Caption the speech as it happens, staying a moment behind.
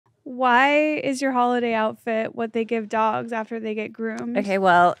Why is your holiday outfit what they give dogs after they get groomed? Okay,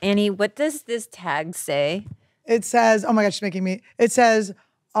 well, Annie, what does this tag say? It says, oh my gosh, she's making me. It says,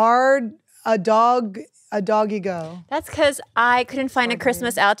 a doggy go. That's because I couldn't find a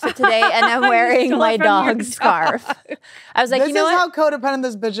Christmas outfit today and I'm wearing my dog's scarf. I was like, you know what? This is how codependent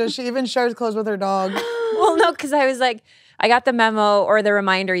this bitch is. She even shares clothes with her dog. Well, no, because I was like, I got the memo or the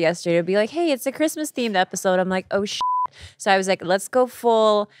reminder yesterday to be like, hey, it's a Christmas themed episode. I'm like, oh, shit. So I was like, let's go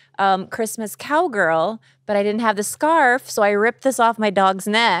full Christmas cowgirl, but I didn't have the scarf, so I ripped this off my dog's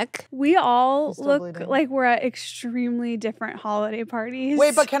neck. We all look like we're at extremely different holiday parties.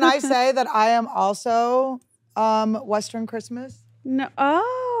 Wait, but can I say that I am also Western Christmas? No.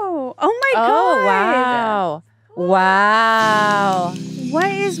 Oh my God. God. Wow.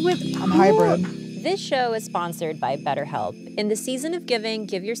 What is with I'm hybrid. This show is sponsored by BetterHelp. In the season of giving,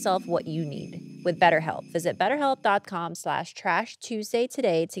 give yourself what you need with BetterHelp. Visit BetterHelp.com/TrashTuesday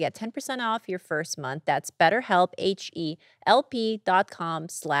today to get 10% off your first month. That's BetterHelp,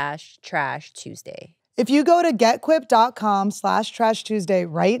 HELP.com/TrashTuesday. If you go to getquip.com/TrashTuesday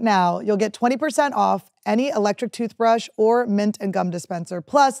right now, you'll get 20% off any electric toothbrush or mint and gum dispenser.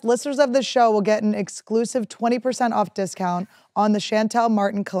 Plus, listeners of the show will get an exclusive 20% off discount on the Chantel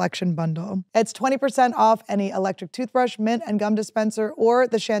Martin Collection Bundle. It's 20% off any electric toothbrush, mint and gum dispenser, or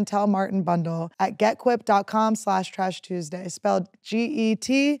the Chantel Martin Bundle at getquip.com/TrashTuesday, spelled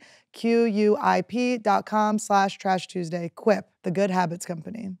GETQUIP.com/TrashTuesday. Quip, the Good Habits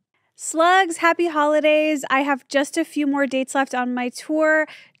Company. Slugs, happy holidays. I have just a few more dates left on my tour.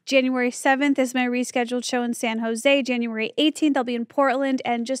 January 7th is my rescheduled show in San Jose. January 18th, I'll be in Portland.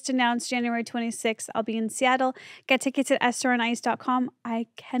 And just announced January 26th, I'll be in Seattle. Get tickets at estheronice.com. I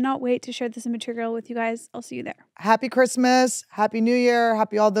cannot wait to share this material with you guys. I'll see you there. Happy Christmas, Happy New Year,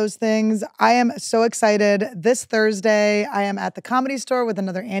 happy all those things. I am so excited. This Thursday, I am at the Comedy Store with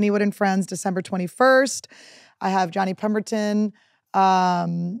another Annie Wood and Friends, December 21st. I have Johnny Pemberton,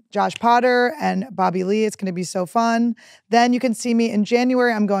 Josh Potter, and Bobby Lee. It's going to be so fun. Then you can see me in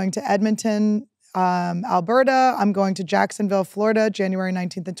January. I'm going to Edmonton, Alberta. I'm going to Jacksonville, Florida, January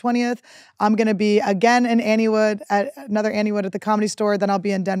 19th and 20th. I'm going to be again in Annie Wood, at another Annie Wood at the Comedy Store. Then I'll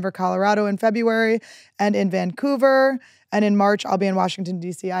be in Denver, Colorado in February, and in Vancouver. And in March, I'll be in Washington,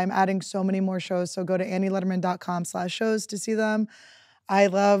 D.C. I'm adding so many more shows. So go to annieletterman.com/shows to see them. I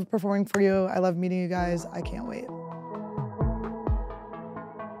love performing for you. I love meeting you guys. I can't wait.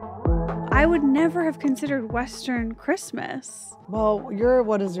 I would never have considered Western Christmas. Well,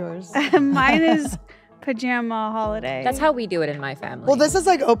 what is yours? Mine is pajama holiday. That's how we do it in my family. Well, this is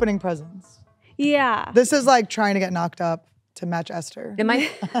like opening presents. Yeah. This is like trying to get knocked up to match Esther. And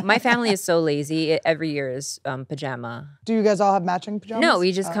my family is so lazy. Every year is pajama. Do you guys all have matching pajamas? No,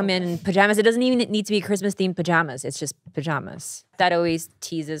 we just come in pajamas. It doesn't even need to be Christmas-themed pajamas. It's just pajamas. That always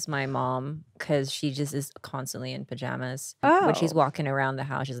teases my mom because she just is constantly in pajamas. Oh. When she's walking around the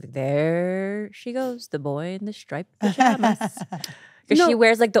house, she's like, there she goes, the boy in the striped pajamas. Because she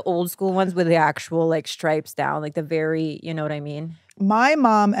wears like the old school ones with the actual like stripes down, like the very, you know what I mean? My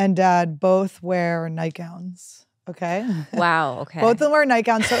mom and dad both wear nightgowns. Okay. Wow. Okay. Both of them wear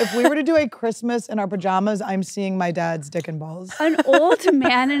nightgowns. So if we were to do a Christmas in our pajamas, I'm seeing my dad's dick and balls. An old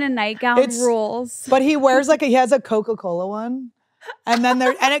man in a nightgown rules. But he wears he has a Coca-Cola one. And then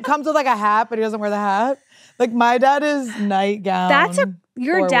and it comes with like a hat, but he doesn't wear the hat. Like my dad is nightgown.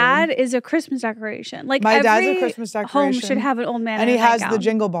 Your dad is a Christmas decoration. Like my dad's a Christmas decoration. Home should have an old man and in a he has nightgown. the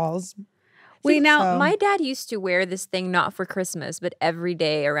jingle balls. Wait, now, my dad used to wear this thing, not for Christmas, but every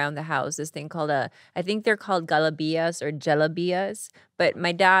day around the house, this thing called I think they're called galabias or jalabias. But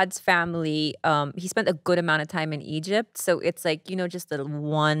my dad's family, he spent a good amount of time in Egypt. So it's like, just a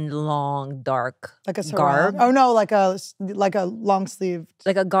one long, dark like a garb. Oh, no, like a long sleeved.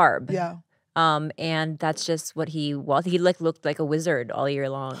 Like a garb. Yeah. And that's just what he was. He looked like a wizard all year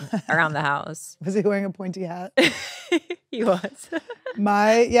long around the house. Was he wearing a pointy hat? He was.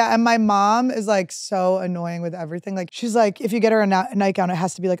 And my mom is like so annoying with everything. Like she's like, if you get her a nightgown, it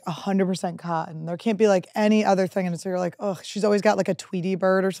has to be like 100% cotton. There can't be like any other thing. And so you're like, oh, she's always got like a Tweety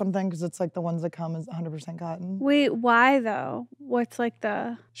bird or something because it's like the ones that come as 100% cotton. Wait, why though? What's like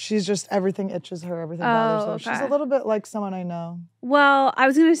the? She's just, everything itches her, everything bothers her. Okay. She's a little bit like someone I know. Well, I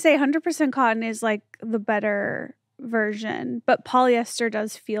was going to say 100% cotton is like the better version, but polyester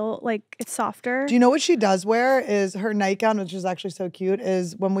does feel like it's softer. Do you know what she does wear is her nightgown, which is actually so cute,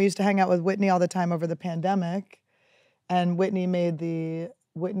 is when we used to hang out with Whitney all the time over the pandemic, and Whitney made the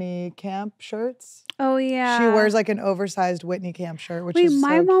Whitney Camp shirts. Oh yeah. She wears like an oversized Whitney Camp shirt, which Wait, is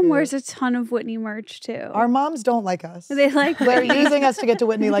my so mom cute. wears a ton of Whitney merch too. Our moms don't like us. They like They're Whitney. using us to get to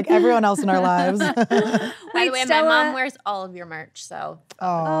Whitney like everyone else in our lives. By the way, Stella, my mom wears all of your merch, so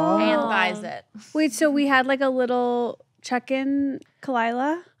and buys it. Wait, so we had like a little check-in,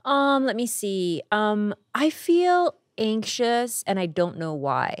 Kalila? Let me see. I feel anxious and I don't know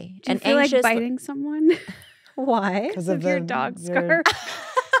why. Do you feel like biting someone? Why? Because of your dog scarf.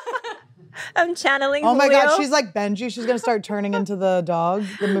 I'm channeling Oh my Julio. God, she's like Benji. She's gonna start turning into the dog,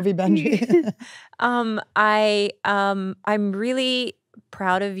 the movie Benji. I'm really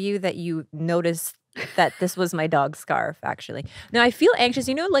proud of you that you noticed that this was my dog's scarf, actually. No, I feel anxious.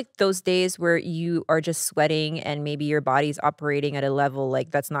 You know, like those days where you are just sweating and maybe your body's operating at a level like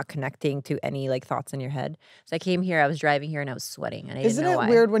that's not connecting to any like thoughts in your head. So I came here, I was driving here and I was sweating and I Isn't didn't know it why.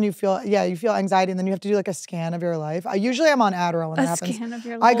 weird when you feel, you feel anxiety and then you have to do like a scan of your life? Usually I'm on Adderall when that happens. Scan of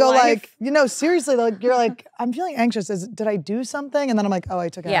your I go life. like, seriously, like you're like, I'm feeling anxious. Did I do something? And then I'm like, oh, I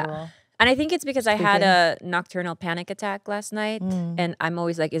took Adderall. And I think it's because I had a nocturnal panic attack last night. And I'm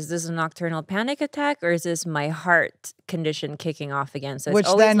always like, is this a nocturnal panic attack or is this my heart condition kicking off again? So Which it's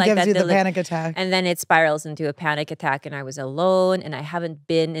always then like gives that you the panic attack. And then it spirals into a panic attack. And I was alone and I haven't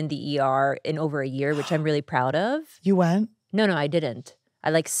been in the ER in over a year, which I'm really proud of. You went? No, I didn't. I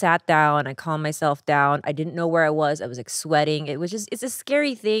like sat down, I calmed myself down. I didn't know where I was like sweating. It's a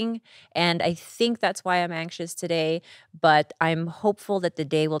scary thing. And I think that's why I'm anxious today. But I'm hopeful that the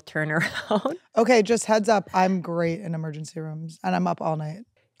day will turn around. Okay, just heads up. I'm great in emergency rooms and I'm up all night.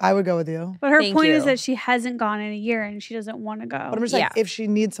 I would go with you. But her Thank point you. is that she hasn't gone in a year and she doesn't want to go. But I'm just like, if she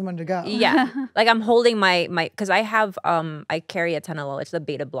needs someone to go. Yeah. Like I'm holding my because I have I carry a Tenolol. It's a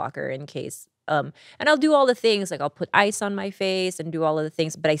beta blocker in case. And I'll do all the things, like I'll put ice on my face and do all of the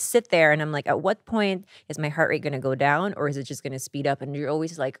things, but I sit there and I'm like, at what point is my heart rate going to go down or is it just going to speed up? And you're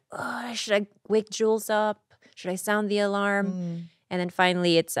always like, oh, should I wake Jules up? Should I sound the alarm? And then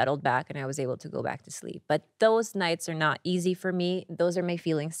finally it settled back and I was able to go back to sleep. But those nights are not easy for me. Those are my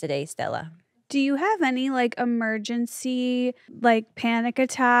feelings today, Stella. Do you have any like emergency, like panic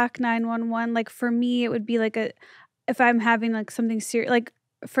attack, 911? Like for me, it would be like if I'm having like something serious, like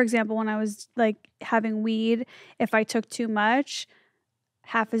for example, when I was like having weed, if I took too much,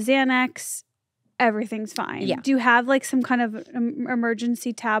 half a Xanax, everything's fine. Yeah. Do you have like some kind of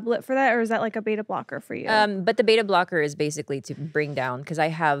emergency tablet for that, or is that like a beta blocker for you? But the beta blocker is basically to bring down, because I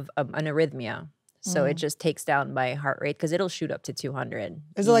have an arrhythmia. So it just takes down my heart rate because it'll shoot up to 200.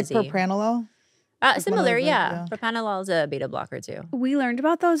 Is it like propranolol? Similar, yeah. Propranolol is a beta blocker too. We learned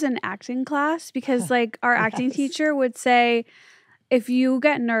about those in acting class because like our acting teacher would say, if you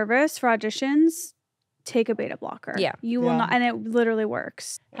get nervous for auditions, take a beta blocker. Yeah. You will not, and it literally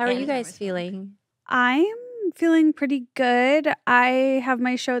works. How are you guys feeling? I'm feeling pretty good. I have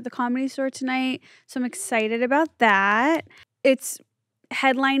my show at the Comedy Store tonight, so I'm excited about that. It's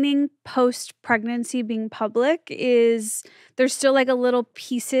headlining post-pregnancy being public there's still like a little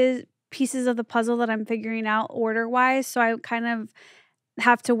pieces of the puzzle that I'm figuring out order-wise, so I kind of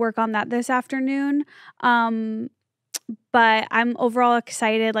have to work on that this afternoon. But I'm overall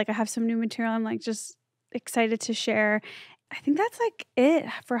excited. Like I have some new material. I'm like just excited to share. I think that's like it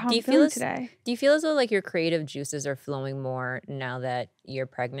for how I'm feeling today. Do you feel as though like your creative juices are flowing more now that you're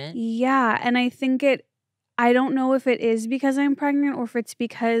pregnant? Yeah. And I think I don't know if it is because I'm pregnant or if it's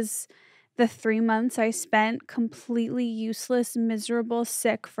because the 3 months I spent completely useless, miserable,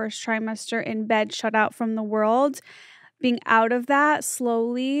 sick first trimester in bed, shut out from the world. Being out of that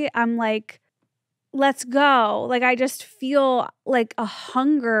slowly, I'm like, let's go. Like, I just feel like a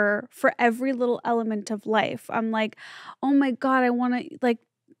hunger for every little element of life. I'm like, oh my God, I want to like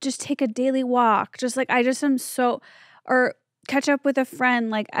just take a daily walk. Just like, I just am or catch up with a friend,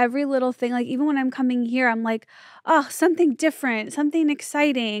 like every little thing. Like even when I'm coming here, I'm like, oh, something different, something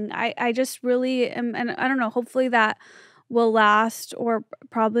exciting. I just really am, and I don't know, hopefully that will last, or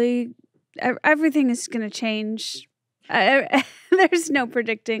probably everything is going to change. There's no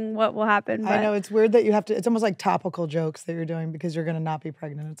predicting what will happen. But. I know, it's weird that you have to, it's almost like topical jokes that you're doing because you're going to not be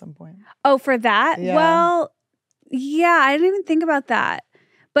pregnant at some point. Oh, for that? Yeah. Well, yeah, I didn't even think about that.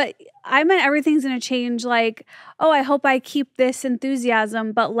 But I meant everything's going to change. Like, oh, I hope I keep this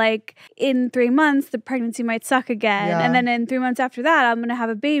enthusiasm. But like in 3 months, the pregnancy might suck again. Yeah. And then in 3 months after that, I'm going to have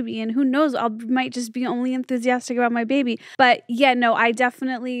a baby. And who knows, might just be only enthusiastic about my baby. But yeah, no,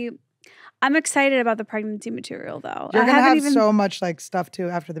 I'm excited about the pregnancy material though. You're going to have so much like stuff too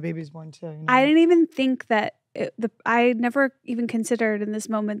after the baby's born too. You know? I didn't even think that, I never even considered in this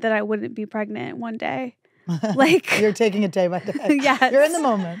moment that I wouldn't be pregnant one day. Like you're taking it day by day. Yes. You're in the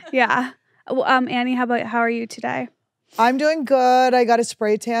moment. Yeah. Well, Annie, how are you today? I'm doing good. I got a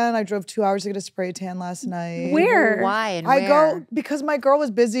spray tan. I drove 2 hours to get a spray tan last night. Where? Why and I where? go because my girl was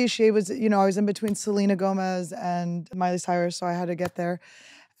busy. She was, I was in between Selena Gomez and Miley Cyrus, so I had to get there.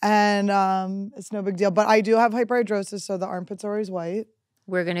 And it's no big deal. But I do have hyperhidrosis, so the armpits are always white.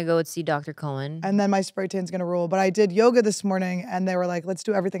 We're going to go see Dr. Cohen. And then my spray tan's gonna rule. But I did yoga this morning and they were like, let's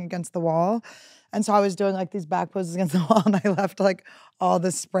do everything against the wall. And so I was doing like these back poses against the wall and I left like all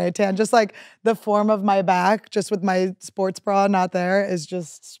this spray tan. Just like the form of my back, just with my sports bra not there, is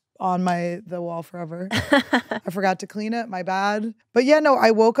just on the wall forever. I forgot to clean it, my bad. But yeah, no, I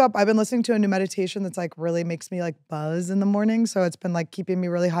woke up, I've been listening to a new meditation that's like really makes me like buzz in the morning. So it's been like keeping me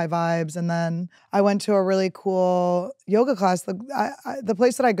really high vibes. And then I went to a really cool yoga class. The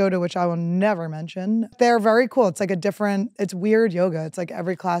place that I go to, which I will never mention, they're very cool. It's like it's weird yoga. It's like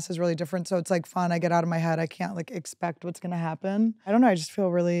every class is really different. So it's like fun. I get out of my head. I can't like expect what's gonna happen. I don't know, I just feel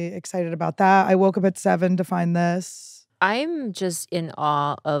really excited about that. I woke up at 7 to find this. I'm just in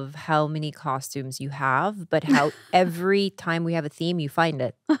awe of how many costumes you have, but how every time we have a theme, you find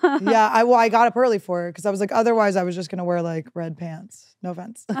it. Yeah, I got up early for it because I was like, otherwise I was just gonna wear like red pants. No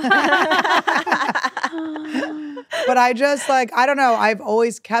offense. But I just like, I don't know, I've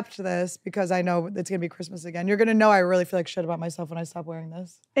always kept this because I know it's gonna be Christmas again. You're gonna know I really feel like shit about myself when I stop wearing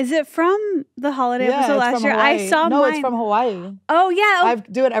this. Is it from the holiday episode last year? Hawaii. I saw No, mine. it's from Hawaii. Oh yeah. I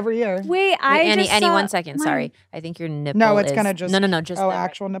do it every year. Wait, Annie, 1 second. mine. Sorry. I think your nipple No, it's is... kind of just... No, just...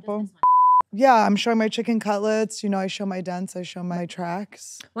 actual nipple. Yeah, I'm showing my chicken cutlets. I show my dents. I show my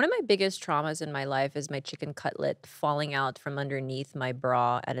tracks. One of my biggest traumas in my life is my chicken cutlet falling out from underneath my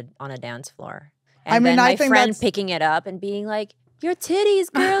bra on a dance floor. And then my friend picking it up and being like, your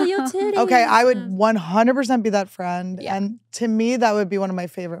titties, girl, your titties. Okay, I would 100% be that friend. Yeah. And to me, that would be one of my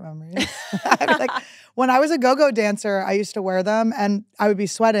favorite memories. I'd be like, when I was a go-go dancer, I used to wear them and I would be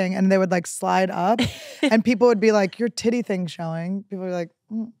sweating and they would like slide up and people would be like, your titty thing's showing. People were like,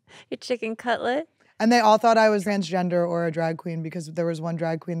 your chicken cutlet? And they all thought I was transgender or a drag queen because there was one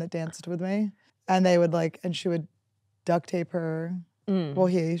drag queen that danced with me and they would and she would duct tape her. Well,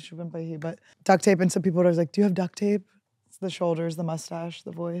 she wouldn't play but duct tape. And some people were like, do you have duct tape? It's the shoulders, the mustache,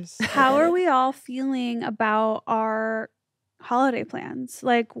 the voice. How are we all feeling about our holiday plans?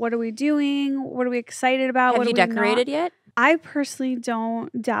 Like, what are we doing? What are we excited about? Have you decorated yet? I personally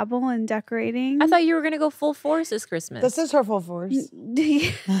don't dabble in decorating. I thought you were going to go full force this Christmas. This is her full force.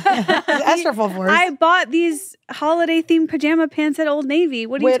 That's her full force. I bought these holiday themed pajama pants at Old Navy.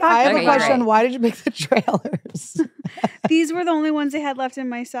 What are you talking about? I have a question. Right. Why did you make the trailers? These were the only ones they had left in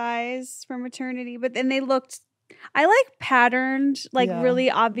my size for maternity, but then they looked... I like patterned, really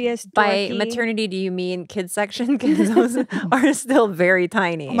obvious. Dorky. By maternity, do you mean kids section? Because those are still very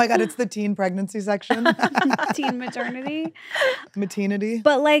tiny. Oh my God, it's the teen pregnancy section. Teen maternity. Maternity.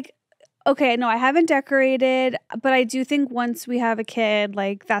 But okay, no, I haven't decorated, but I do think once we have a kid,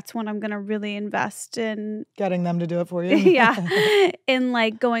 that's when I'm going to really invest in... Getting them to do it for you? Yeah. In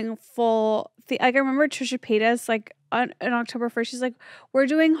going full... I remember Trisha Paytas, on October 1st, she's like, we're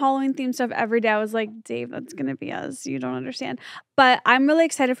doing Halloween themed stuff every day. I was like, Dave, that's going to be us. You don't understand. But I'm really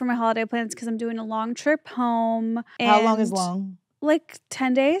excited for my holiday plans because I'm doing a long trip home. How long is long?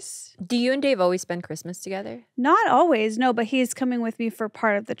 10 days. Do you and Dave always spend Christmas together? Not always, no, but he's coming with me for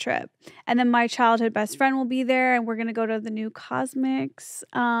part of the trip. And then my childhood best friend will be there, and we're going to go to the new Cosmics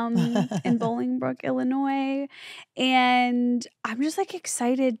in Bolingbrook, Illinois. And I'm just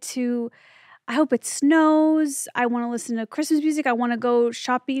excited to... I hope it snows. I want to listen to Christmas music. I want to go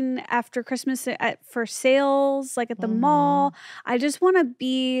shopping after Christmas for sales, at the mall. I just want to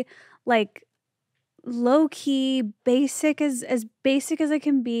be low key, basic as basic as I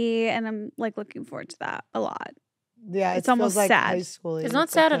can be, and I'm looking forward to that a lot. Yeah, it's almost sad. High school. It's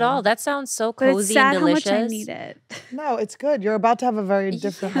not sad at all. That sounds so cozy, but it's sad and delicious. How much I need it. No, it's good. You're about to have a very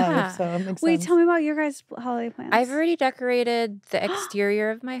different life, so it makes sense. Wait, tell me about your guys' holiday plans. I've already decorated the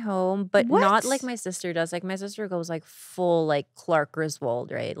exterior of my home, but not like my sister does. My sister goes full Clark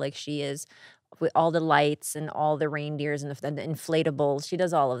Griswold, right? She is with all the lights and all the reindeers and the inflatables. She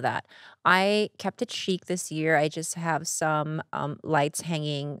does all of that. I kept it chic this year. I just have some lights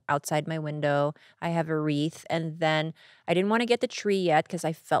hanging outside my window. I have a wreath. And then I didn't want to get the tree yet because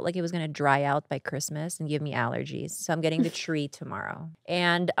I felt like it was going to dry out by Christmas and give me allergies. So I'm getting the tree tomorrow.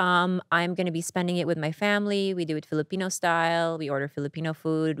 And I'm going to be spending it with my family. We do it Filipino style. We order Filipino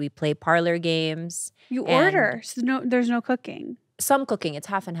food. We play parlor games. You order? So there's no cooking? Some cooking. It's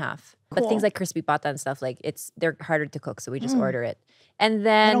half and half. Cool. But things like crispy pata and stuff, they're harder to cook, so we just order it. And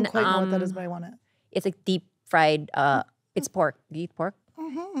then I don't quite know what that is, but I want it. It's deep fried. It's pork. Do you eat pork?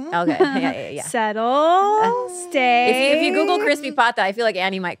 Mm-hmm. Okay, yeah. Settle, stay. If you Google crispy pata, I feel like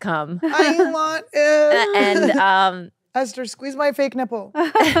Annie might come. I want it. And Esther, squeeze my fake nipple.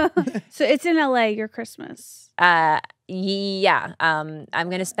 So it's in LA, your Christmas. Yeah. I'm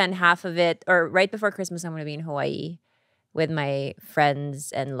gonna spend half of it, or right before Christmas, I'm gonna be in Hawaii with my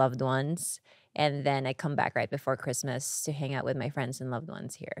friends and loved ones, and then I come back right before Christmas to hang out with my friends and loved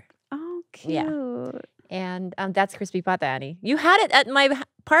ones here. Oh, cute. Yeah. And that's crispy pata, Annie. You had it at my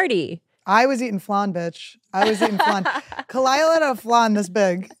party. I was eating flan, bitch. I was eating flan. Kalila had a flan this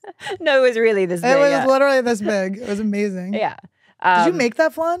big. No, it was really this big. It was literally this big. It was amazing. Yeah. Did you make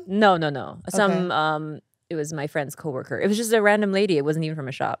that flan? No. It was my friend's coworker. It was just a random lady. It wasn't even from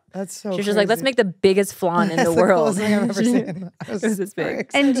a shop. That's so She was crazy. just like, let's make the biggest flan in the world. That's the coolest thing I've ever seen. I was It was this big. very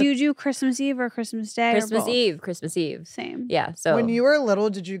excited. And do you do Christmas Eve or Christmas Day? Christmas or both? Eve. Christmas Eve. Same. Yeah. So When you were little,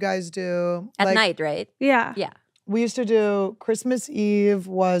 did you guys do at night, right? Yeah. Yeah. We used to do Christmas Eve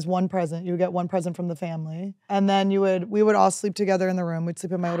was one present. You would get one present from the family. And then we would all sleep together in the room. We'd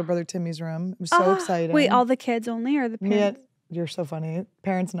sleep in my older brother Timmy's room. It was so exciting. Wait, all the kids only or the parents? You're so funny.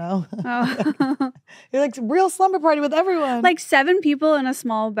 Parents know. Oh. You're like real slumber party with everyone. Like 7 people in a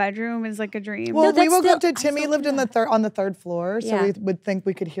small bedroom is like a dream. Well, we woke up to I Timmy still lived do in on the 3rd floor, so Yeah. we would think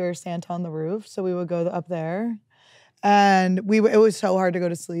we could hear Santa on the roof, so we would go up there. And it was so hard to go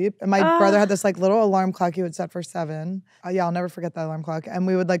to sleep. And my brother had this like little alarm clock he would set for 7. Yeah, I'll never forget that alarm clock. And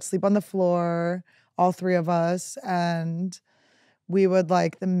we would like sleep on the floor, all 3 of us, and we would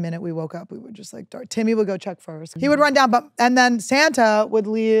like the minute we woke up, we would just like Timmy would go check first. He would run down, and then Santa would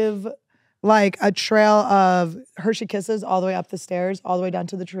leave like a trail of Hershey Kisses all the way up the stairs, all the way down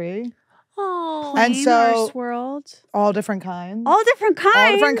to the tree. Oh, and so swirled. all different kinds. All different kinds.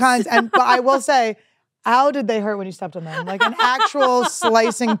 All different kinds. But I will say, how did they hurt when you stepped on them? Like an actual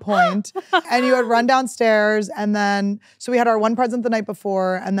slicing point. And you would run downstairs, and then, so we had our one present the night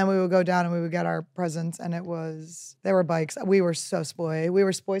before, and then we would go down and we would get our presents, and they were bikes. We were so spoy. We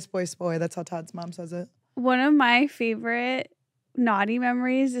were spoy. That's how Todd's mom says it. One of my favorite naughty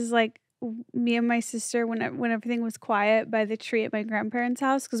memories is like me and my sister when everything was quiet by the tree at my grandparents'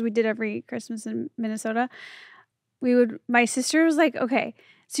 house, because we did every Christmas in Minnesota. My sister was like, okay,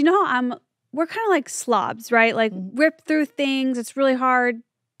 so you know how we're kind of like slobs, right? Like rip through things. It's really hard.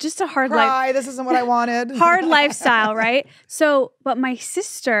 Just a hard life. This isn't what I wanted. Hard lifestyle, right? So, but my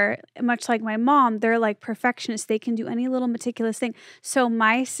sister, much like my mom, they're like perfectionists. They can do any little meticulous thing. So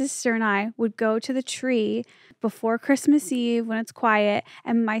my sister and I would go to the tree before Christmas Eve when it's quiet,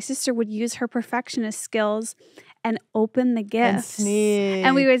 and my sister would use her perfectionist skills and open the gifts.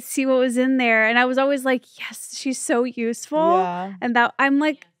 And we would see what was in there. And I was always like, yes, she's so useful. Yeah. And that I'm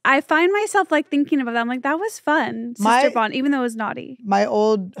like, I find myself like thinking about that. I'm like, that was fun, sister bond, even though it was naughty. My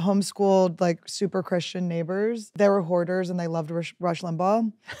old homeschooled, like super Christian neighbors, they were hoarders and they loved Rush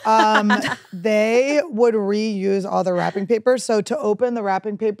Limbaugh. They would reuse all the wrapping paper. So to open the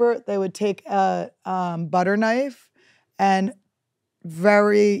wrapping paper, they would take a butter knife and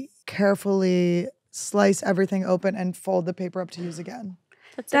very carefully slice everything open and fold the paper up to use again.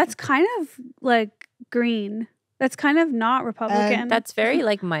 That's kind of like green. That's kind of not Republican. That's very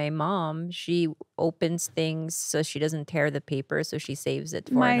like my mom. She opens things so she doesn't tear the paper, so she saves it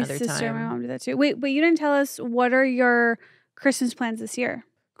for another time. My sister and my mom do that too. Wait, but you didn't tell us, what are your Christmas plans this year?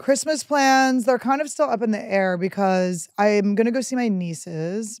 Christmas plans, they're kind of still up in the air because I'm going to go see my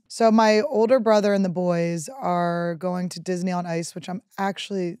nieces. So my older brother and the boys are going to Disney on Ice, which I'm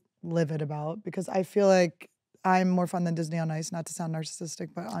actually livid about because I feel like I'm more fun than Disney on Ice, not to sound narcissistic,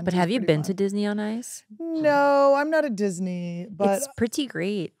 but have you been to Disney on Ice? No, I'm not a Disney, but it's pretty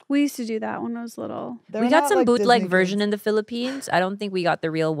great. We used to do that when I was little. We got some bootleg version in the Philippines. I don't think we got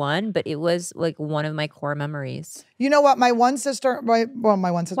the real one, but it was like one of my core memories. You know what? My one sister. Why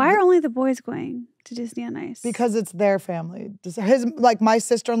are only the boys going to Disney on Ice? Because it's their family. My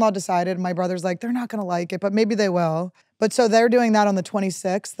sister-in-law decided. My brother's like, they're not gonna like it, but maybe they will. But so they're doing that on the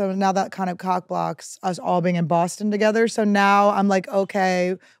 26th. So now that kind of cock blocks us all being in Boston together. So now I'm like,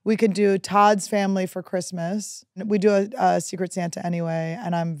 okay, we could do Todd's family for Christmas. We do a Secret Santa anyway,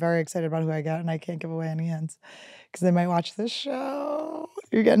 and I'm very excited about who I get, and I can't give away any hints because they might watch this show.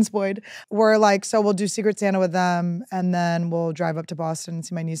 You're getting spoiled. We're like, so we'll do Secret Santa with them, and then we'll drive up to Boston and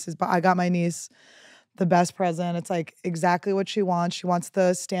see my nieces. But I got my niece the best present. It's like exactly what she wants. She wants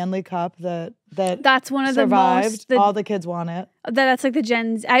the Stanley Cup that's one of survived. All the kids want it. That's like the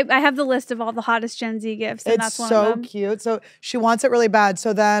Gen Z. I have the list of all the hottest Gen Z gifts, and that's one of them. It's so cute. So she wants it really bad.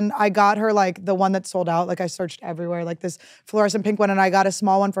 So then I got her like the one that sold out. Like I searched everywhere, like this fluorescent pink one, and I got a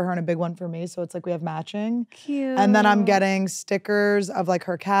small one for her and a big one for me. So it's like we have matching. Cute. And then I'm getting stickers of like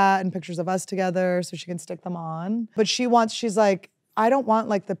her cat and pictures of us together so she can stick them on. But she's like, I don't want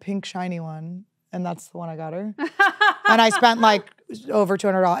like the pink shiny one. And that's the one I got her. And I spent like over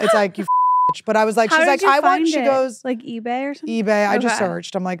 $200. It's like, you But I was like, How she's did like, you I want, find she it? goes, like eBay or something? eBay. I just Okay.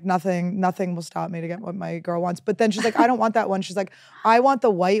 searched. I'm like, nothing will stop me to get what my girl wants. But then she's like, I don't want that one. She's like, I want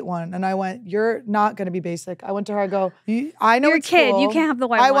the white one. And I went, you're not going to be basic. I went to her, I go, I know You're a it's kid. cool. You can't have the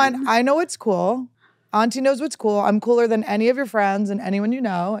white one. I know it's cool. Auntie knows what's cool. I'm cooler than any of your friends and anyone you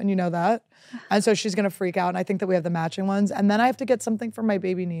know, and you know that. And so she's gonna freak out. And I think that we have the matching ones. And then I have to get something for my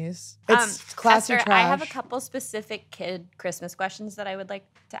baby niece. It's classy Esther, trash. I have a couple specific kid Christmas questions that I would like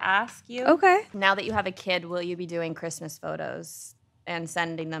to ask you. Okay. Now that you have a kid, will you be doing Christmas photos and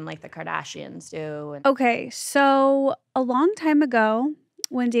sending them like the Kardashians do? And Okay, so a long time ago,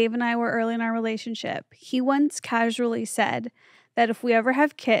 when Dave and I were early in our relationship, he once casually said that if we ever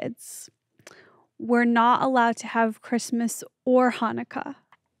have kids, we're not allowed to have Christmas or Hanukkah.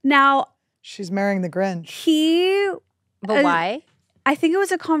 Now, She's marrying the Grinch. But why? I think it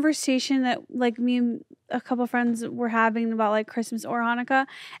was a conversation that like me and a couple friends were having about like Christmas or Hanukkah.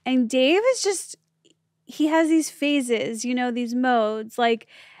 And Dave is just, he has these phases, you know, these modes. Like,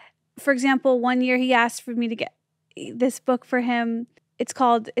 for example, one year he asked for me to get this book for him. It's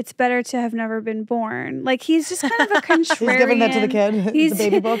called It's Better to Have Never Been Born. Like, he's just kind of a contrarian. He's giving that to the kid, the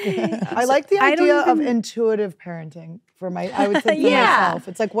baby book. I like the idea of intuitive parenting I would think for myself.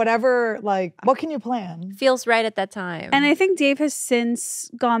 It's like whatever, like, what can you plan? Feels right at that time. And I think Dave has since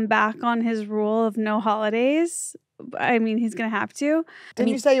gone back on his rule of no holidays. I mean, he's going to have to. Didn't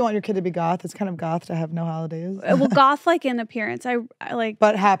you say you want your kid to be goth? It's kind of goth to have no holidays. Well, goth like in appearance. I like,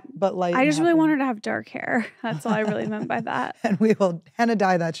 but light. I just really want her to have dark hair. That's all I really meant by that. And we will henna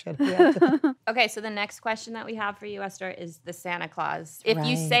dye that shit. okay, so the next question that we have for you, Esther, is the Santa Claus. If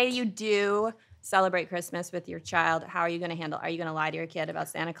you say you do celebrate Christmas with your child, how are you going to handle? Are you going to lie to your kid about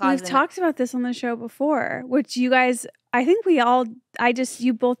Santa Claus? We've talked about this on the show before, which you guys, I think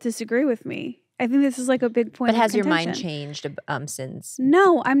you both disagree with me. I think this is like a big point. But has your contention. mind changed since?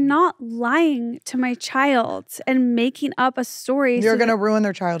 No, I'm not lying to my child and making up a story. You're going to ruin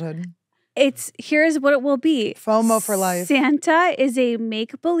their childhood. Here's what it will be. FOMO for life. Santa is a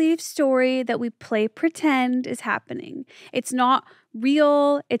make-believe story that we play pretend is happening. It's not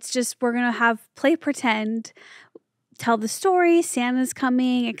real. It's just we're going to play pretend. Tell the story. Santa's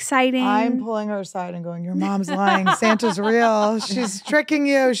coming. Exciting. I'm pulling her aside and going, your mom's lying. Santa's real. She's tricking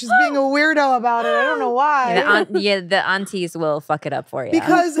you. She's being a weirdo about it. I don't know why. The aunties will fuck it up for you.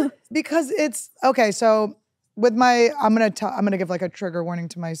 Because it's, okay, so with I'm gonna give like a trigger warning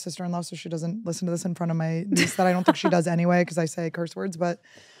to my sister-in-law so she doesn't listen to this in front of my niece that I don't think she does anyway because I say curse words,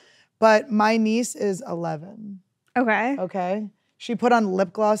 but my niece is 11. Okay. She put on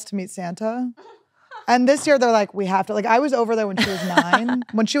lip gloss to meet Santa. And this year they're like, we have to, like, I was over there when she was 9.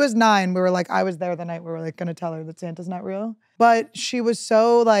 When she was 9, we were like, I was there the night we were like gonna tell her that Santa's not real. But she was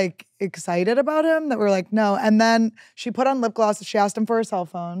so like excited about him that we were like, no. And then she put on lip gloss. She asked him for her cell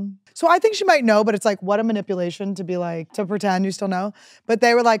phone. So I think she might know, but it's like, what a manipulation to be like, to pretend you still know. But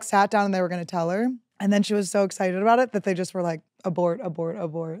they were like, sat down and they were gonna tell her. And then she was so excited about it that they just were like, abort.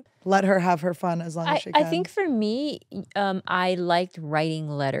 Let her have her fun as long as she can. I think for me, I liked writing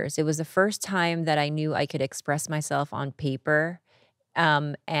letters. It was the first time that I knew I could express myself on paper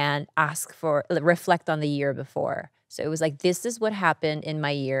and reflect on the year before. So it was like, this is what happened in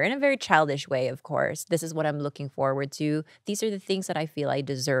my year in a very childish way, of course. This is what I'm looking forward to. These are the things that I feel I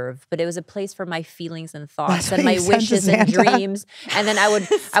deserve. But it was a place for my feelings and thoughts and my wishes and dreams. And then I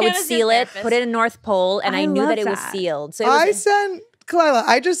would seal it, put it in North Pole, and I knew that it was sealed. So I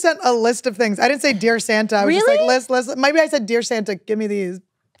just sent a list of things. I didn't say Dear Santa. I was just like, list. Maybe I said, Dear Santa, give me these.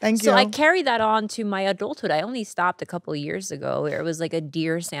 Thank you. So I carried that on to my adulthood. I only stopped a couple of years ago where it was like a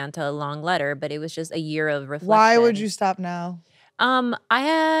Dear Santa long letter, but it was just a year of reflection. Why would you stop now? Now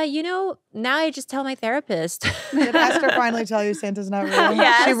I just tell my therapist. Did Esther finally tell you Santa's not real?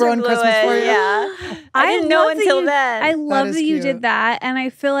 Yeah, she ruined Christmas for you? Yeah. I didn't know until then. I love that you cute. did that. And I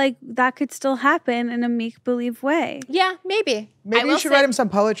feel like that could still happen in a make-believe way. Yeah, maybe. Maybe you should write him some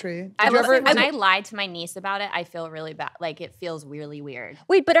poetry. When I lied to my niece about it, I feel really bad. Like, it feels really weird.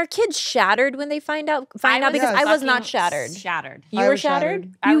 Wait, but are kids shattered when they find out? Because I was not shattered. Shattered. You were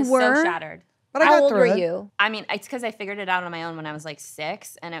shattered? I was so shattered. But How old were you? I mean, it's because I figured it out on my own when I was like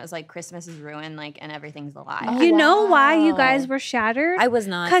 6, and it was like Christmas is ruined, like, and everything's a lie. You know why you guys were shattered? I was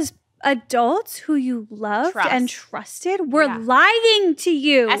not. Because adults who you loved and trusted were lying to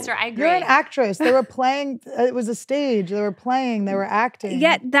you. Esther, I agree. You're an actress. They were playing. It was a stage. They were playing. They were acting.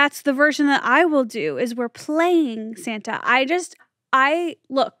 Yet that's the version that I will do. Is we're playing Santa.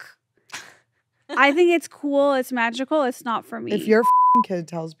 Look. I think it's cool. It's magical. It's not for me. If your kid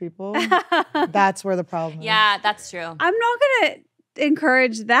tells people, that's where the problem is. Yeah, that's true. I'm not gonna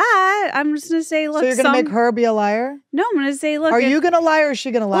encourage that. I'm just gonna say, look. So you're gonna make her be a liar? No, I'm gonna say, look. Are you gonna lie or is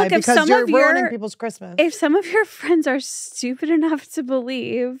she gonna lie? Look, if because some you're of your- ruining people's Christmas. If some of your friends are stupid enough to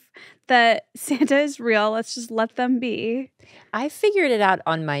believe that Santa is real, let's just let them be. I figured it out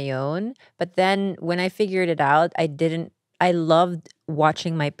on my own, but then when I figured it out, I loved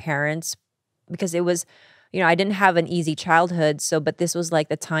watching my parents because it was, I didn't have an easy childhood. But this was like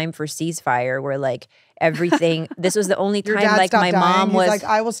the time for ceasefire where like everything, this was the only Your time dad like stopped my dying. mom He's was like,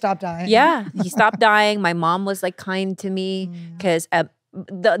 I will stop dying. Yeah, he stopped dying. My mom was like kind to me because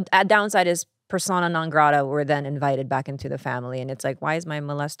the downside is persona non grata were then invited back into the family. And it's like, why is my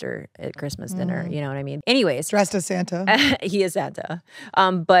molester at Christmas dinner? You know what I mean? Anyways. Dressed as Santa. He is Santa.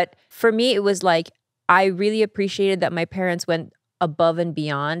 But for me, it was like, I really appreciated that my parents went above and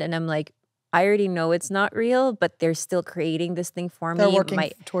beyond. And I'm like, I already know it's not real, but they're still creating this thing for They're me. working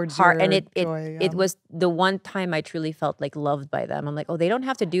towards your and joy, it was the one time I truly felt like loved by them. I'm like, oh, they don't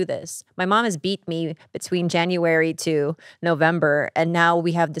have to do this. My mom has beat me between January to November, and now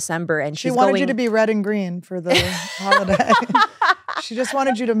we have December, and She wanted you to be red and green for the holiday. She just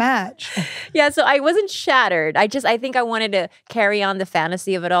wanted you to match. Yeah, so I wasn't shattered. I think I wanted to carry on the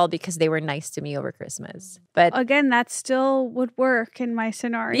fantasy of it all because they were nice to me over Christmas. But again, that still would work in my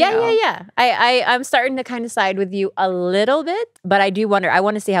scenario. Yeah. I'm starting to kind of side with you a little bit, but I do wonder. I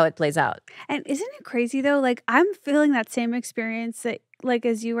want to see how it plays out. And isn't it crazy though? Like I'm feeling that same experience that like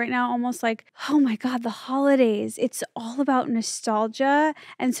as you right now, almost like, oh my God, the holidays. It's all about nostalgia.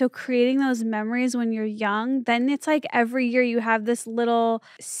 And so creating those memories when you're young, then it's like every year you have this little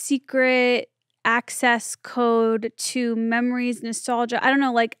secret access code to memories, nostalgia. I don't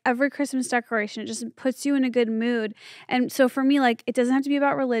know, like every Christmas decoration, it just puts you in a good mood. And so for me, like it doesn't have to be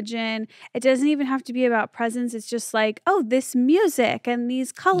about religion. It doesn't even have to be about presents. It's just like, oh, this music and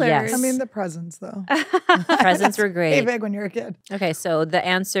these colors. Yes. I mean, the presents though. Presents were great. Way big when you were a kid. Okay, so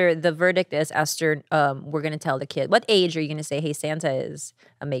the verdict is, Esther, we're going to tell the kid. What age are you going to say, hey, Santa is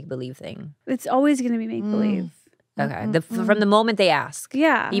a make-believe thing? It's always going to be make-believe. Okay, from the moment they ask.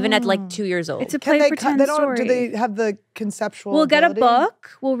 Yeah. Even at like 2 years old. It's a play pretend story. Do they have the conceptual We'll get ability? a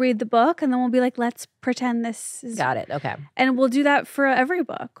book, we'll read the book, and then we'll be like, let's pretend this is... Got it, okay. And we'll do that for every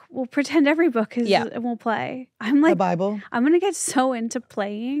book. We'll pretend every book is, and we'll play. I'm like... The Bible? I'm going to get so into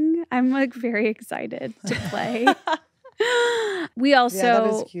playing. I'm like very excited to play. We also that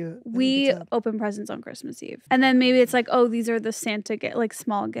is cute. We open presents on Christmas Eve, and then maybe it's like, oh, these are the Santa like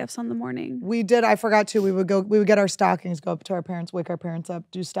small gifts on the morning. We did. I forgot to. We would get our stockings, go up to our parents, wake our parents up,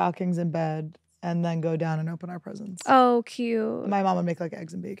 do stockings in bed, and then go down and open our presents. Oh, cute. My mom would make like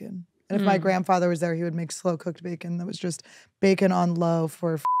eggs and bacon, and if my grandfather was there, he would make slow cooked bacon that was just bacon on low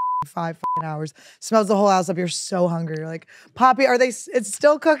for 5 hours. Smells the whole house up. You're so hungry. You're like, Poppy, it's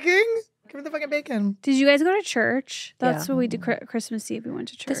still cooking? Give me the fucking bacon. Did you guys go to church? That's what we did Christmas Eve. We went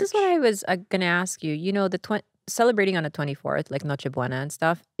to church. This is what I was going to ask you. You know, celebrating on the 24th, like Noche Buena and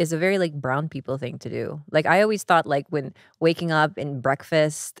stuff, is a very like brown people thing to do. Like I always thought like when waking up in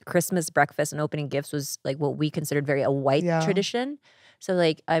breakfast, Christmas breakfast and opening gifts was like what we considered very a white tradition. So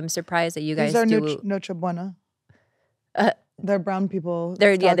like I'm surprised that you guys do. These are Noche Buena. They're brown people.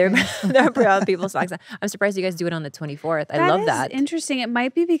 They're brown people socks. I'm surprised you guys do it on the 24th. I love that. Interesting. It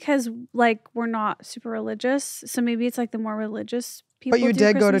might be because like we're not super religious, so maybe it's like the more religious people. But you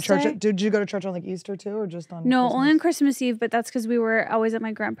did go to church. Day. Did you go to church on like Easter too, or just on? No, Christmas? only on Christmas Eve. But that's because we were always at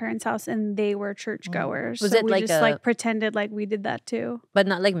my grandparents' house and they were churchgoers. Was so it we like just like pretended like we did that too? But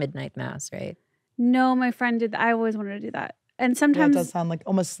not like midnight mass, right? No, my friend did. I always wanted to do that, and sometimes it does sound like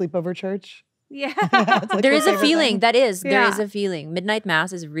almost sleepover church. Yeah. Like there is a feeling. There is Yeah. a feeling. Midnight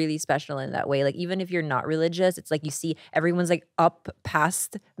mass is really special in that way. Like even if you're not religious, it's like you see everyone's like up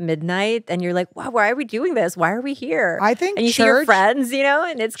past midnight and you're like, wow, why are we doing this? Why are we here? I think and you see your friends,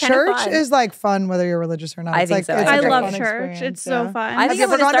 and it's kind of fun. Church is like fun whether you're religious or not. I It's think like, so. it's I like a love fun church. experience, It's so fun. I think Have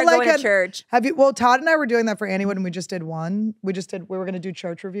I'm you going to ever start gone to, going like, to church. Well, Todd and I were doing that for Anniewood and we just did one. We were going to do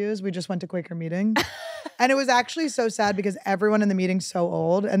church reviews. We just went to Quaker meeting. And it was actually so sad because everyone in the meeting's so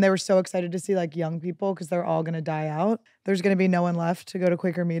old and they were so excited to see like young people because they're all going to die out. There's going to be no one left to go to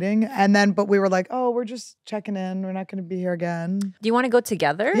Quaker meeting. And then, but we were like, oh, we're just checking in. We're not going to be here again. Do you want to go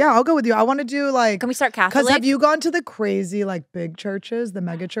together? Yeah, I'll go with you. I want to do like. Can we start Catholic? Because have you gone to the crazy like big churches? The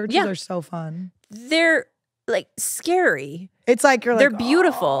mega churches are so fun. They're like scary. It's like you're like they're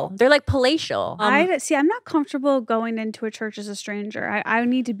beautiful. They're like palatial. I'm not comfortable going into a church as a stranger. I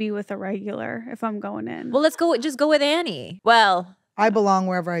need to be with a regular if I'm going in. Well, let's go. Just go with Annie. Well, I belong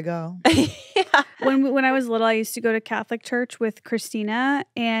wherever I go. When I was little, I used to go to Catholic church with Christina,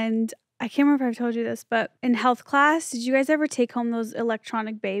 and I can't remember if I've told you this, but in health class, did you guys ever take home those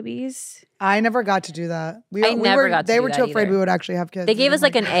electronic babies? I never got to do that. I never got to They do were that too afraid either. we would actually have kids. They gave us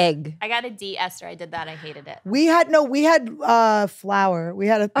like an egg. I got a D, Esther. I did that. I hated it. We had flour. We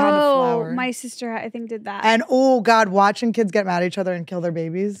had a pound of flour. My sister, I think, did that. And oh God, watching kids get mad at each other and kill their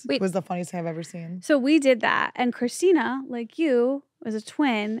babies Wait. was the funniest thing I've ever seen. So we did that. And Christina, like you, was a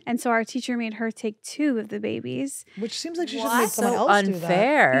twin. And so our teacher made her take 2 of the babies. Which seems like she should make someone So else do that.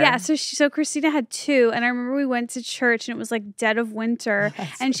 unfair. Yeah, so Christina had 2. And I remember we went to church and it was like dead of winter.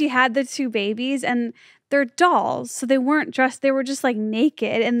 And she had the 2 babies and they're dolls. So they weren't dressed. They were just like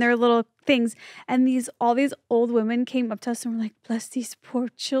naked in their little things. And all these old women came up to us and were like, bless these poor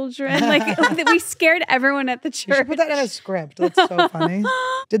children. Like we scared everyone at the You should church. put that in a script. That's so funny.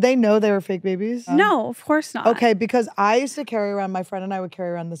 Did they know they were fake babies? No, of course not. Okay, because I used to carry around, my friend and I would carry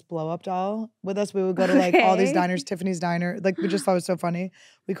around this blow-up doll with us. We would go to like all these diners, Tiffany's Diner. Like we just thought it was so funny.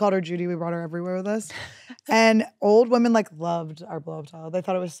 We called her Judy. We brought her everywhere with us. And old women like loved our blow-up doll. They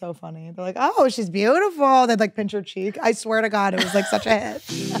thought it was so funny. They're like, oh, she's beautiful. They'd like pinch her cheek. I swear to God, it was like such a hit.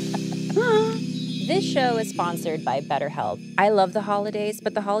 This show is sponsored by BetterHelp. I love the holidays,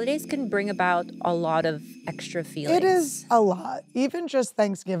 but the holidays can bring about a lot of extra feelings. It is a lot. Even just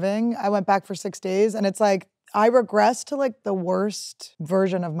Thanksgiving, I went back for 6 days and it's like, I regress to like the worst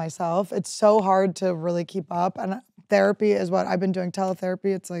version of myself. It's so hard to really keep up. And therapy is what I've been doing,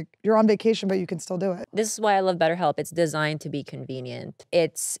 teletherapy. It's like you're on vacation, but you can still do it. This is why I love BetterHelp. It's designed to be convenient.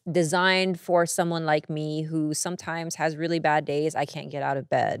 It's designed for someone like me who sometimes has really bad days. I can't get out of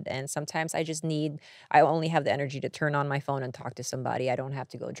bed. And sometimes I only have the energy to turn on my phone and talk to somebody. I don't have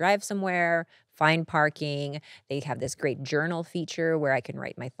to go drive somewhere, find parking. They have this great journal feature where I can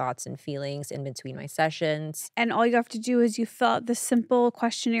write my thoughts and feelings in between my sessions. And all you have to do is you fill out the simple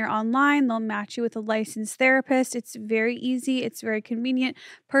questionnaire online. They'll match you with a licensed therapist. It's very easy. It's very convenient.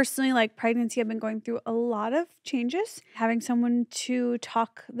 Personally, like pregnancy, I've been going through a lot of changes. Having someone to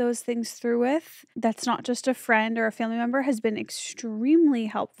talk those things through with, that's not just a friend or a family member, has been extremely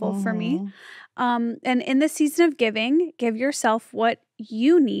helpful for me. And in the season of giving, give yourself what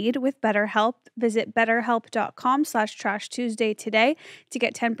you need with BetterHelp. Visit betterhelp.com/Trash Tuesday today to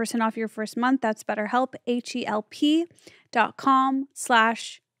get 10% off your first month. That's BetterHelp,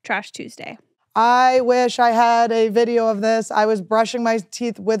 HELP.com/Trash Tuesday. I wish I had a video of this. I was brushing my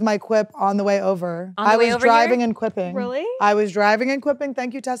teeth with my Quip on the way over. I was driving and quipping. Really? I was driving and quipping.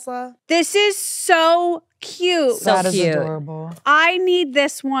 Thank you, Tesla. This is so cute. So That is cute. adorable. I need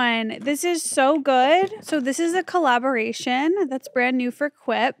this one. This is so good. So this is a collaboration that's brand new for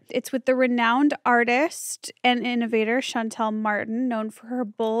Quip. It's with the renowned artist and innovator Chantel Martin, known for her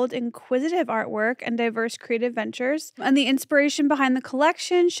bold, inquisitive artwork and diverse creative ventures. And the inspiration behind the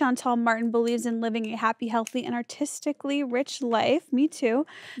collection, Chantel Martin believes in living a happy, healthy, and artistically rich life. Me too.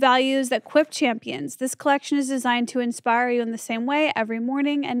 Values that Quip champions. This collection is designed to inspire you in the same way every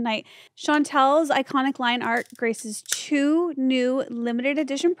morning and night. Chantel's iconic line art graces 2 new limited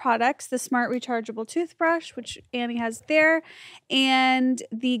edition products, the Smart Rechargeable Toothbrush, which Annie has there, and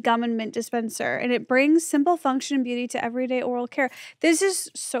the Gum and Mint Dispenser. And it brings simple function and beauty to everyday oral care. This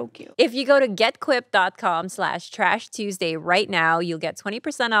is so cute. If you go to getquip.com/Trash Tuesday right now, you'll get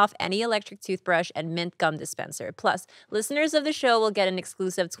 20% off any electric toothbrush and mint gum dispenser. Plus, listeners of the show will get an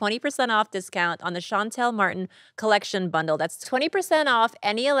exclusive 20% off discount on the Chantel Martin collection bundle. That's 20% off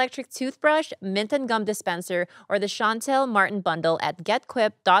any electric toothbrush, mint and gum dispenser, or the Chantel Martin bundle at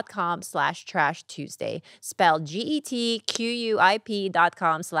getquip.com/Trash Tuesday. Spelled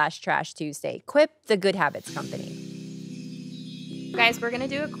GETQUIP.com/Trash Tuesday. Quip, the good habits company. Guys, we're going to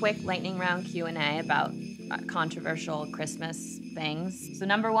do a quick lightning round Q&A about controversial Christmas things. So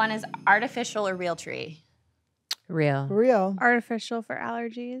number 1 is artificial or real tree? Real. Real. Artificial for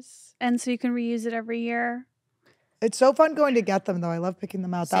allergies. And so you can reuse it every year. It's so fun going to get them, though. I love picking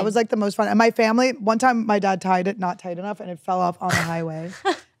them out. Same. That was like the most fun. And my family, one time my dad tied it not tight enough and it fell off on the highway.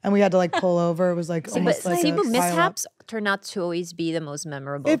 And we had to like pull over. It was like almost like a mishaps turn out to always be the most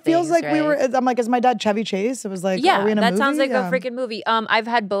memorable It feels things, like we were, I'm like, is my dad Chevy Chase? It was like, are we in a that movie? sounds like a freaking movie. I've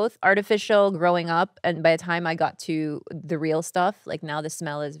had both artificial growing up, and by the time I got to the real stuff, like now the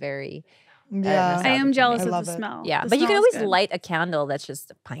smell is very Yeah. I am jealous I of love the it. smell. yeah. The But you can smell is always good. light a candle that's just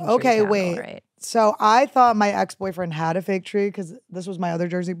a pine tree Okay, candle, wait. right? So I thought my ex-boyfriend had a fake tree because this was my other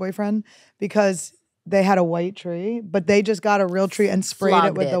Jersey boyfriend because they had a white tree, but they just got a real tree and sprayed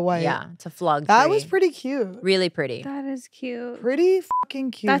it with the white. Yeah, it's a flog That tree. was pretty cute. Really pretty. That is cute. Pretty fucking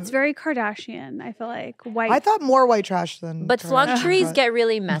cute. That's very Kardashian, I feel like. White. I thought more white trash than But flog Kardashian, trees but- get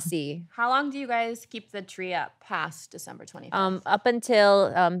really messy. How long do you guys keep the tree up past December 25th? Up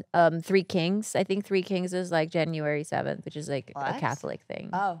until Three Kings. I think Three Kings is like January 7th, which is like a Catholic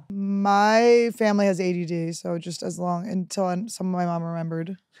thing. Oh. My family has ADD, so just as long until some of my mom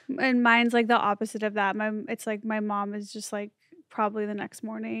remembered. And mine's like the opposite of that. It's like my mom is just like probably the next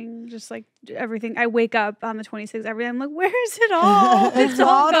morning, just like everything. I wake up on the 26th, everything. I'm like, where is it all? It's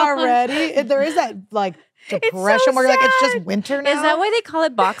all gone. already. There is that like depression so where you're like, it's sad. just winter now. Is that why they call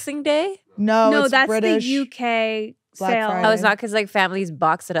it Boxing Day? No, it's that's British. the UK Black sale. Friday. Oh, it's not because like families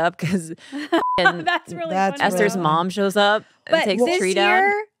box it up because That's really That's funny. Esther's real. mom shows up and But takes the tree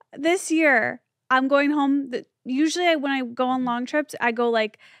down. This year, I'm going home. Usually, when I go on long trips, I go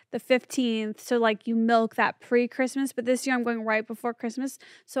like the 15th. So, like, you milk that pre-Christmas. But this year, I'm going right before Christmas.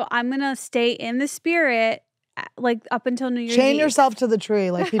 So, I'm going to stay in the spirit, like, up until New Year's Chain Eve. yourself to the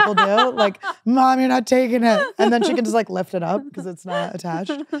tree like people do. Like, Mom, you're not taking it. And then she can just like lift it up because it's not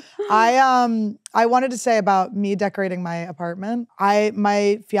attached. I wanted to say about me decorating my apartment.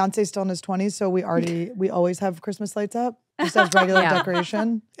 My fiance is still in his 20s, so we always have Christmas lights up. Just as regular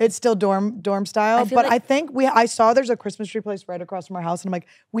decoration. It's still dorm style. But I think I saw there's a Christmas tree place right across from our house, and I'm like,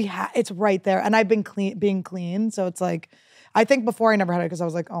 it's right there. And I've been being clean. So it's like, I think before I never had it because I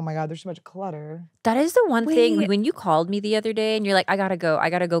was like, oh my God, there's so much clutter. That is the one thing when you called me the other day and you're like, I gotta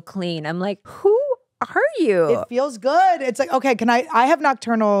go clean. I'm like, who are you? It feels good. It's like, okay, I have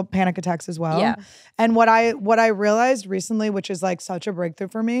nocturnal panic attacks as well. Yeah. And what I realized recently, which is like such a breakthrough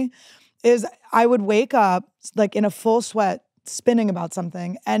for me, is I would wake up like in a full sweat spinning about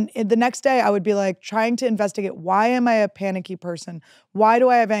something. And the next day I would be like trying to investigate, why am I a panicky person? Why do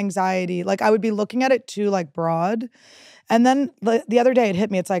I have anxiety? Like I would be looking at it too like broad. And then the other day it hit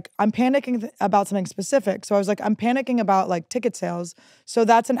me. It's like, I'm panicking about something specific. So I was like, I'm panicking about like ticket sales. So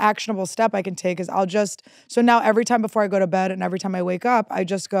that's an actionable step I can take is so now every time before I go to bed and every time I wake up, I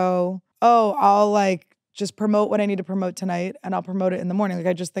just go, oh, I'll like just promote what I need to promote tonight and I'll promote it in the morning. Like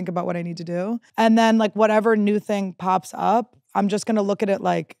I just think about what I need to do. And then like whatever new thing pops up, I'm just going to look at it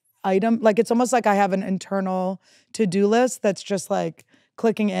like like it's almost like I have an internal to-do list that's just like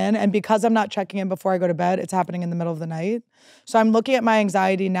clicking in. And because I'm not checking in before I go to bed, it's happening in the middle of the night. So I'm looking at my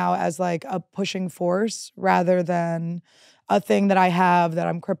anxiety now as like a pushing force rather than a thing that I have that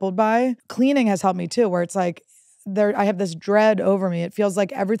I'm crippled by. Cleaning has helped me too, where it's like, I have this dread over me. It feels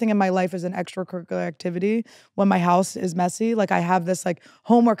like everything in my life is an extracurricular activity when my house is messy. Like I have this like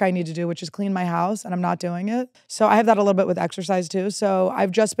homework I need to do, which is clean my house, and I'm not doing it. So I have that a little bit with exercise too. So I've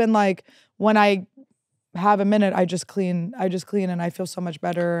just been like, when I have a minute, I just clean and I feel so much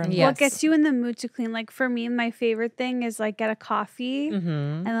better. And What gets you in the mood to clean? Like for me, my favorite thing is like get a coffee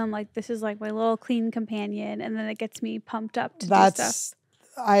and I'm like, this is like my little clean companion, and then it gets me pumped up to do stuff.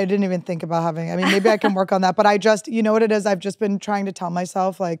 I didn't even think about having, maybe I can work on that, but you know what it is? I've just been trying to tell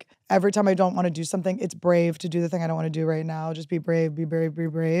myself, like, every time I don't want to do something, it's brave to do the thing I don't want to do right now. Just be brave, be brave, be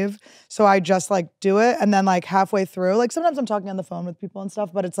brave. So I just like do it. And then like halfway through, like sometimes I'm talking on the phone with people and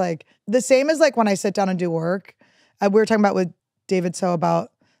stuff, but it's like the same as like when I sit down and do work. We were talking about with David So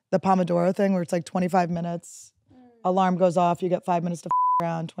about the Pomodoro thing where it's like 25 minutes, alarm goes off, you get 5 minutes to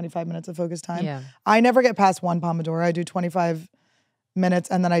around, 25 minutes of focus time. Yeah. I never get past one Pomodoro. I do 25 minutes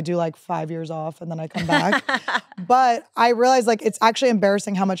and then I do like 5 years off and then I come back. But I realize like it's actually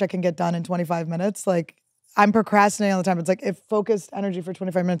embarrassing how much I can get done in 25 minutes. Like I'm procrastinating all the time. It's like if focused energy for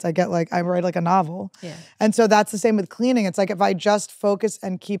 25 minutes, I write like a novel. Yeah. And so that's the same with cleaning. It's like if I just focus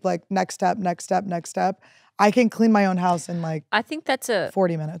and keep like next step, I can clean my own house in like I think that's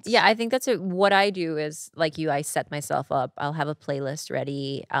 40 minutes. Yeah, I think what I do is like you, I set myself up. I'll have a playlist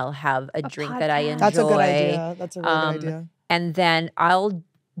ready. I'll have a drink that I enjoy. That's a good idea. That's a really good idea. And then I'll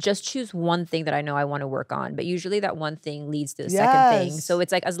just choose one thing that I know I want to work on. But usually that one thing leads to the second thing. So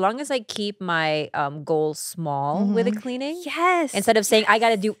it's like as long as I keep my goals small with the cleaning. Yes. Instead of saying I got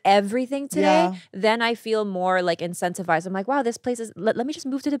to do everything today, then I feel more like incentivized. I'm like, wow, this place is, let me just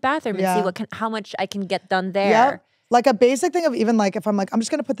move to the bathroom and see how much I can get done there. Yep. Like a basic thing of even like if I'm like, I'm just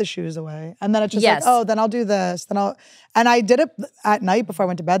gonna put the shoes away. And then it's just like, oh, then I'll do this. And I did it at night before I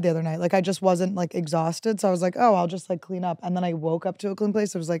went to bed the other night. Like I just wasn't like exhausted. So I was like, oh, I'll just like clean up. And then I woke up to a clean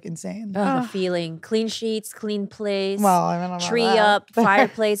place. It was like insane. Oh, the feeling. Clean sheets, clean place. Well, I don't know tree about up,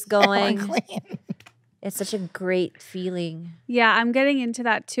 fireplace going. clean. It's such a great feeling. Yeah, I'm getting into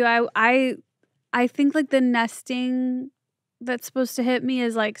that too. I think like the nesting that's supposed to hit me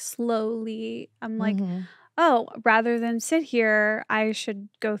is like slowly. I'm like, oh, rather than sit here, I should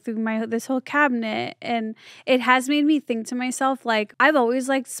go through this whole cabinet. And it has made me think to myself, like, I've always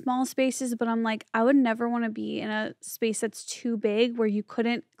liked small spaces, but I'm like, I would never want to be in a space that's too big where you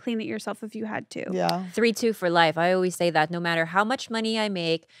couldn't clean it yourself if you had to. Yeah. 3-2 for life. I always say that no matter how much money I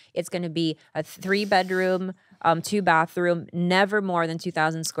make, it's going to be a 3-bedroom, 2-bathroom, never more than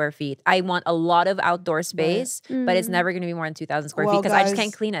 2,000 square feet. I want a lot of outdoor space, but it's never going to be more than 2,000 square feet because I just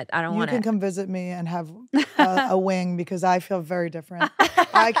can't clean it. I don't want it. You can come visit me and have a wing because I feel very different.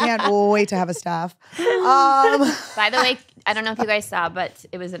 I can't wait to have a staff. By the way, I don't know if you guys saw, but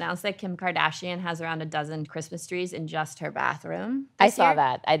it was announced that Kim Kardashian has around a dozen Christmas trees in just her bathroom. I saw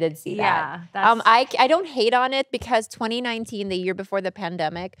that. I did see that. I don't hate on it because 2019, the year before the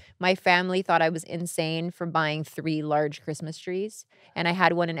pandemic, my family thought I was insane for buying 3 large Christmas trees. And I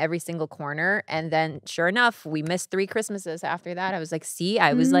had one in every single corner. And then sure enough, we missed 3 Christmases after that. I was like, see,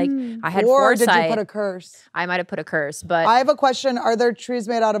 I was like, I had foresight. Or did you put a curse? I might have put a curse, but. I have a question. Are there trees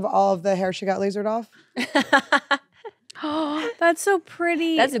made out of all of the hair she got lasered off? Oh, that's so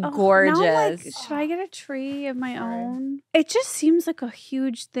pretty. That's gorgeous. Now I'm like, should I get a tree of my own? It just seems like a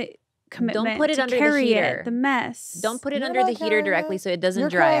huge commitment. Don't put it to under carry the heater. The mess. Don't put it under the heater directly so it doesn't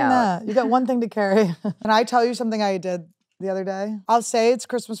dry carrying out. That. You got one thing to carry. Can I tell you something I did the other day? I'll say it's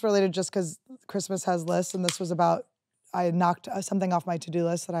Christmas related just because Christmas has lists, and this was about I knocked something off my to-do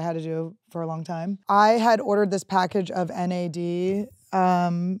list that I had to do for a long time. I had ordered this package of NAD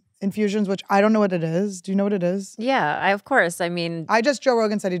infusions, which I don't know what it is. Do you know what it is? Yeah, of course. I mean, Joe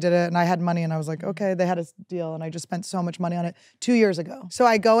Rogan said he did it and I had money and I was like, okay, they had a deal and I just spent so much money on it 2 years ago. So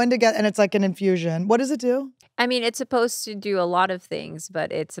I go in to get, and it's like an infusion. What does it do? I mean, it's supposed to do a lot of things,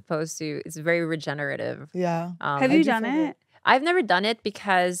 but it's very regenerative. Yeah. Have you done it? I've never done it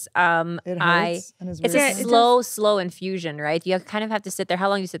because it hurts and it's a slow infusion, right? You kind of have to sit there. How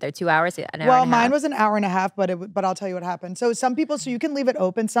long do you sit there? 2 hours? An hour and a half? Mine was an hour and a half, but I'll tell you what happened. So some people, you can leave it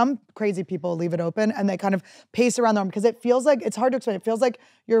open. Some crazy people leave it open and they kind of pace around the arm because it feels like, it's hard to explain. It feels like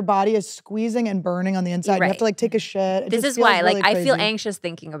your body is squeezing and burning on the inside. Right. You have to like take a shit. This is why, really I feel anxious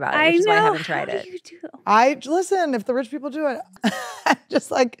thinking about it, which is why I haven't tried it. How do you do? Listen, if the rich people do it, just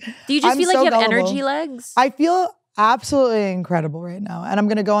like, do you just feel like you have energy legs? I feel absolutely incredible right now. And I'm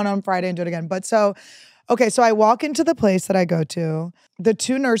going to go on Friday and do it again. But so I walk into the place that I go to. The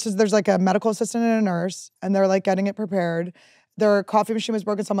 2 nurses, there's like a medical assistant and a nurse, and they're like getting it prepared. Their coffee machine was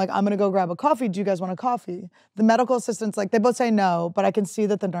broken, so I'm like, I'm going to go grab a coffee. Do you guys want a coffee? The medical assistant's like, they both say no, but I can see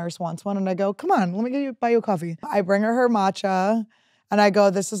that the nurse wants one. And I go, come on, let me buy you a coffee. I bring her matcha, and I go,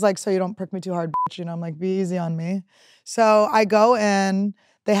 this is like, so you don't prick me too hard, bitch. You know, I'm like, be easy on me. So I go in.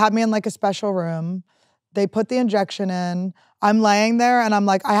 They have me in like a special room. They put the injection in. I'm laying there and I'm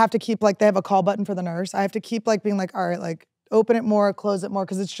like, I have to keep like, they have a call button for the nurse. I have to keep like being like, all right, like open it more, close it more,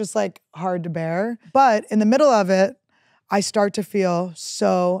 because it's just like hard to bear. But in the middle of it, I start to feel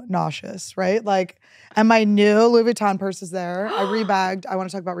so nauseous, right? Like, and my new Louis Vuitton purse is there. I rebagged. I want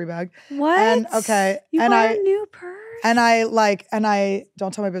to talk about rebag. What? And okay. You and bought a new purse? And I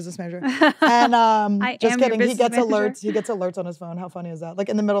don't tell my business manager. And just kidding. He gets alerts. He gets alerts on his phone. How funny is that? Like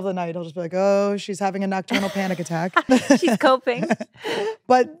in the middle of the night, he'll just be like, "Oh, she's having a nocturnal panic attack." She's coping.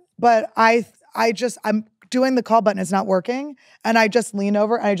 But I'm doing the call button. It's not working, and I just lean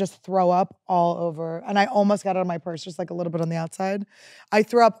over and I just throw up all over. And I almost got it on my purse, just like a little bit on the outside. I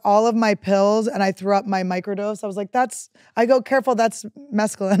threw up all of my pills and I threw up my microdose. I was like, I go, careful, that's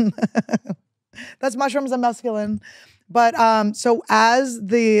mescaline. That's mushrooms and mescaline. But so as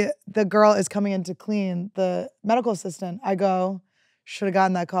the girl is coming in to clean, the medical assistant, I go, should have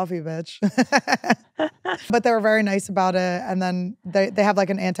gotten that coffee, bitch. But they were very nice about it. And then they have like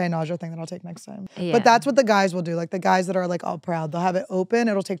an anti-nausea thing that I'll take next time. Yeah. But that's what the guys will do. Like the guys that are like all proud, they'll have it open.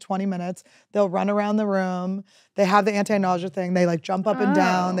 It'll take 20 minutes. They'll run around the room. They have the anti-nausea thing. They like jump up and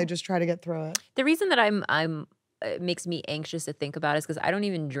down. They just try to get through it. The reason that it makes me anxious to think about is because I don't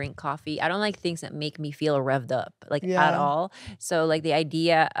even drink coffee. I don't like things that make me feel revved up, like at all. So like the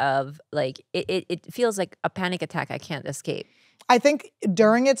idea of like, it feels like a panic attack I can't escape. I think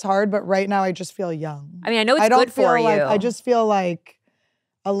during it's hard, but right now I just feel young. I mean, I know it's good for you. I just feel like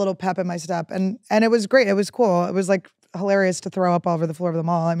a little pep in my step. And it was great. It was cool. It was like hilarious to throw up all over the floor of the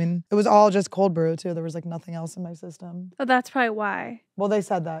mall. I mean, it was all just cold brew too. There was like nothing else in my system. Oh, that's probably why. Well, they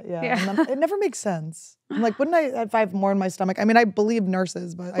said that, yeah. And it never makes sense. I'm like, wouldn't I, if I have more in my stomach? I mean, I believe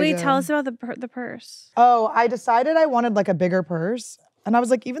nurses, but Wait, tell us about the purse. Oh, I decided I wanted like a bigger purse. And I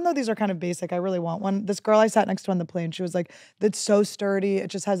was like, even though these are kind of basic, I really want one. This girl I sat next to on the plane, she was like, it's so sturdy. It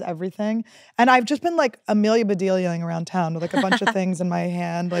just has everything. And I've just been like Amelia Bedeliaing around town with like a bunch of things in my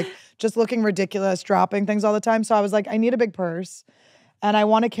hand, like just looking ridiculous, dropping things all the time. So I was like, I need a big purse. And I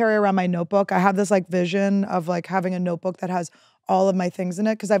want to carry around my notebook. I have this like vision of like having a notebook that has all of my things in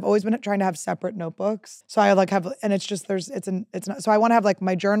it because I've always been trying to have separate notebooks. So I like have, and it's just it's not. So I want to have like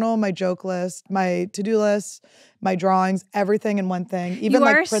my journal, my joke list, my to-do list, my drawings, everything in one thing. Even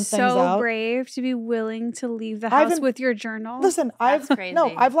like print things out. You are so brave to be willing to leave the house with your journal. Listen, That's crazy.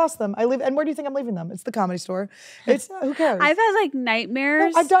 No, I've lost them. I leave, and where do you think I'm leaving them? It's the Comedy Store. It's who cares? I've had like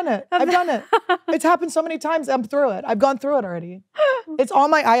nightmares. No, I've done it. I've done it. It's happened so many times. I'm through it. I've gone through it already. It's all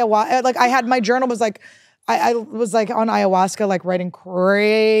my ayahuasca. Like I had my journal was like. I was like on ayahuasca, like writing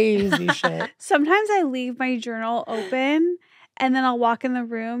crazy shit. Sometimes I leave my journal open and then I'll walk in the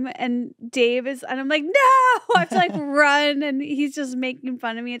room and Dave is, and I'm like, no, I have to like run and he's just making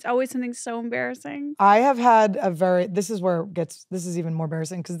fun of me. It's always something so embarrassing. I have had this is even more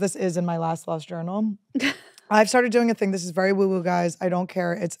embarrassing because this is in my last journal. I've started doing a thing. This is very woo-woo, guys. I don't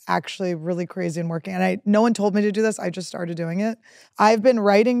care. It's actually really crazy and working. And no one told me to do this. I just started doing it. I've been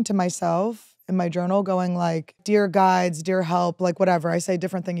writing to myself in my journal going like, dear guides, dear help, like whatever. I say a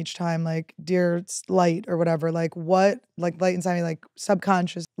different thing each time, like dear light or whatever. Like what, like light inside me, like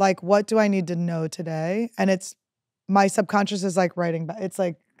subconscious. Like what do I need to know today? And it's, my subconscious is like writing back. It's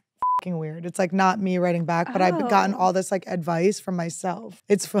like fucking weird. It's like not me writing back, but I've gotten all this like advice from myself.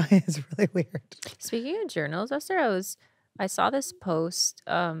 It's really weird. Speaking of journals, Esther, I saw this post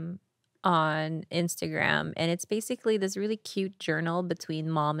on Instagram, and it's basically this really cute journal between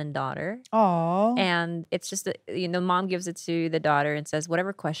mom and daughter. Aww. And it's just, mom gives it to the daughter and says,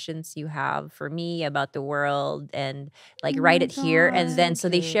 whatever questions you have for me about the world, and like write it here. And then so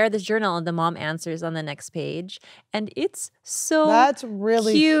they share this journal and the mom answers on the next page. And it's so That's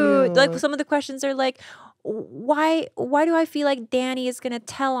really cute. Like some of the questions are like, why do I feel like Danny is gonna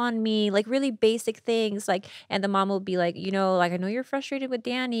tell on me, like really basic things, like, and the mom will be like, like I know you're frustrated with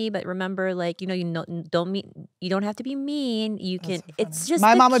Danny, but remember, like, you don't have to be mean. You can. So it's just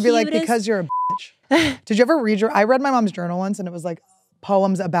my mom would be like, because you're a bitch. Did you ever read I read my mom's journal once, and it was like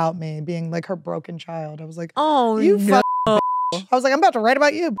poems about me being like her broken child. I was like, oh, you fucking bitch. I was like, I'm about to write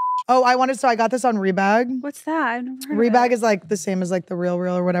about you. Bitch. Oh, I got this on Rebag. What's that? I've never heard Rebag of it. is like the same as like the Real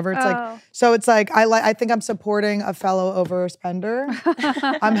or whatever. It's like, so it's like, I think I'm supporting a fellow overspender.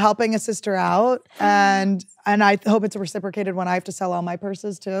 I'm helping a sister out. And I hope it's reciprocated when I have to sell all my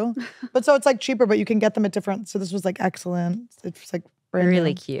purses too. But so it's like cheaper, but you can get them at different, so this was like excellent. It's like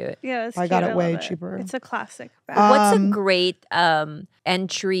really cute. Yeah, it's I cute. got it way cheaper. It's a classic bag. What's a great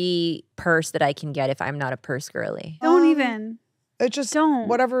entry purse that I can get if I'm not a purse girly? Don't even. It's just don't.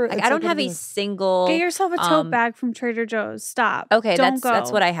 Whatever. Like, I don't have a single. Get yourself a tote bag from Trader Joe's. Stop. Okay, don't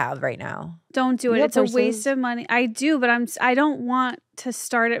that's what I have right now. Don't do it. You It's a waste of money. I do, but I don't want to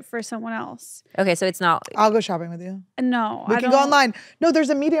start it for someone else. Okay, so it's not. I'll go shopping with you. No, we can go online. No, there's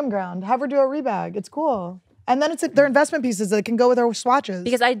a medium ground. Have her do a Rebag. It's cool. And then they're investment pieces that can go with our swatches.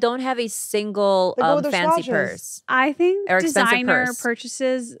 Because I don't have a single fancy purse. I think or designer purse.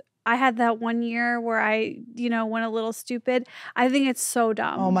 purchases. I had that one year where I, went a little stupid. I think it's so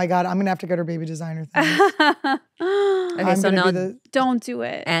dumb. Oh my God, I'm gonna have to get her baby designer things. Okay, so now don't do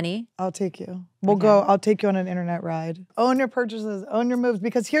it. Annie, I'll take you. We'll go. I'll take you on an internet ride. Own your purchases, own your moves.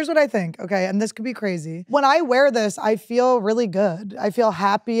 Because here's what I think, okay? And this could be crazy. When I wear this, I feel really good. I feel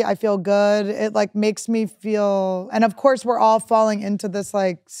happy. I feel good. It like makes me feel, and of course we're all falling into this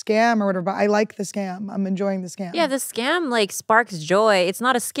like scam or whatever, but I like the scam. I'm enjoying the scam. Yeah, the scam like sparks joy. It's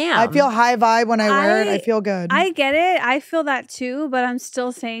not a scam. I feel high vibe when I wear it. I feel good. I get it. I feel that too, but I'm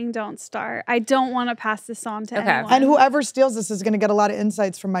still saying don't start. I don't want to pass this on to anyone. And whoever steals this is gonna get a lot of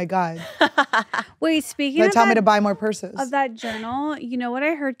insights from my guide. Wait, speaking they of tell me to buy more purses. Of that journal, you know what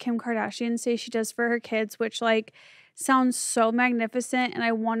I heard Kim Kardashian say she does for her kids, which like sounds so magnificent and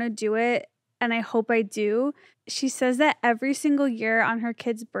I want to do it and I hope I do. She says that every single year on her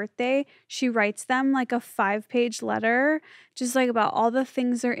kid's birthday, she writes them like a 5-page letter, just like about all the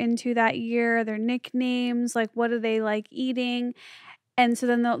things they're into that year, their nicknames, like what do they like eating. And so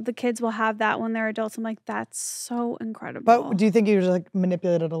then the kids will have that when they're adults. I'm like, that's so incredible. But do you think you just like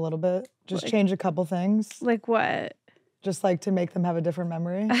manipulate it a little bit? Just like, change a couple things? Like what? Just like to make them have a different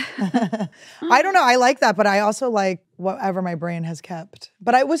memory? I don't know. I like that, but I also like whatever my brain has kept.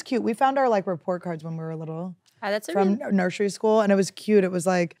 But it was cute. We found our like report cards when we were little. That's from nursery school, and it was cute. It was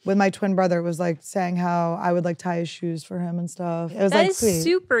like with my twin brother, it was like saying how I would like tie his shoes for him and stuff. It was that like is sweet.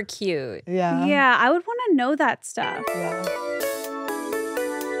 Super cute. Yeah. Yeah, I would want to know that stuff. Yeah.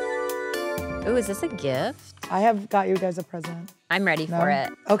 Oh, is this a gift? I have got you guys a present. I'm ready for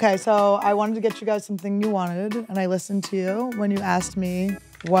it. Okay, so I wanted to get you guys something you wanted, and I listened to you when you asked me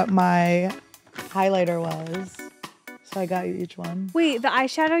what my highlighter was. So I got you each one. Wait, the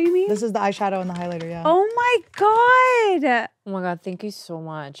eyeshadow you mean? This is the eyeshadow and the highlighter, yeah. Oh my God. Oh my God, thank you so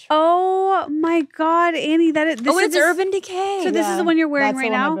much. Oh my God, Annie, that is. It's Urban Decay. So this is the one you're wearing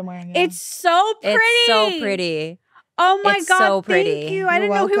right now? I've been wearing, yeah. It's so pretty. It's so pretty. Oh my It's God, so pretty. thank you. I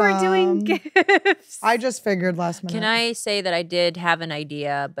didn't know we were doing gifts. I just figured last minute. Can I say that I did have an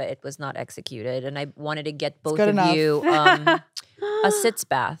idea, but it was not executed, and I wanted to get both of enough. you a sits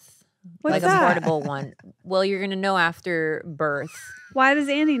bath. What's like that? a portable one. Well, you're gonna know after birth. Why does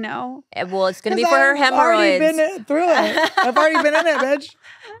Annie know? Well, it's gonna be for her hemorrhoids. I've already been through it. I've already been in it, bitch.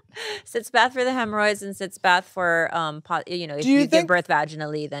 Sits bath for the hemorrhoids and sits bath for if you give birth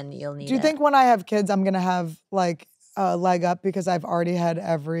vaginally, then you'll need it. Do you think when I have kids, I'm gonna have like a leg up because I've already had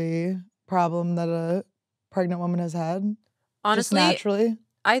every problem that a pregnant woman has had? Honestly, just naturally.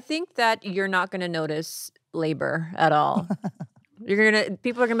 I think that you're not gonna notice labor at all.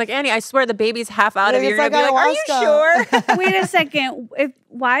 People are gonna be like, Annie, I swear the baby's half out of you. You're gonna be like, are you sure? Wait a second.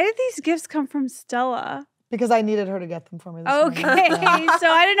 Why did these gifts come from Stella? Because I needed her to get them for me this Okay, morning. so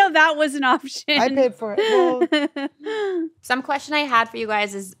I didn't know that was an option. I paid for it. Well, some question I had for you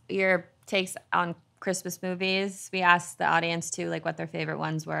guys is your takes on Christmas movies. We asked the audience too, like what their favorite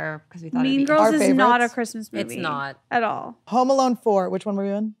ones were because we thought Mean Girls is not a Christmas movie. It's not at all. Home Alone 4. Which one were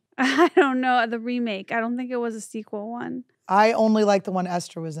you in? I don't know, the remake. I don't think it was a sequel one. I only like the one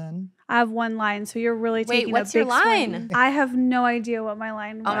Esther was in. I have one line, so you're really taking a big what's your line? swing. I have no idea what my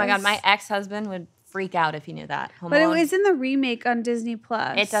line was. Oh my God, my ex-husband would freak out if he knew that. But it was in the remake on Disney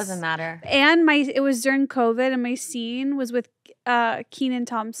Plus. It doesn't matter. And it was during COVID, and my scene was with Kenan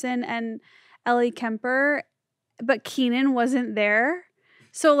Thompson and Ellie Kemper, but Kenan wasn't there.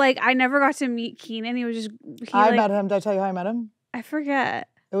 So like I never got to meet Kenan. He was just I met him. Did I tell you how I met him? I forget.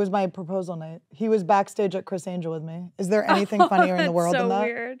 It was my proposal night. He was backstage at Chris Angel with me. Is there anything funnier in the world than that? So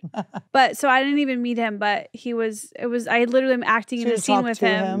weird. But so I didn't even meet him, but I literally am acting in a scene with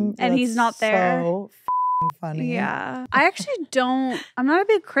him and he's not there. So funny. Yeah. I actually I'm not a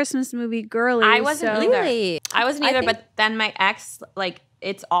big Christmas movie girly. I wasn't either. Really? I wasn't either, but then my ex, like,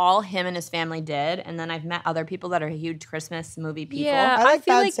 it's all him and his family did. And then I've met other people that are huge Christmas movie people. Yeah, I like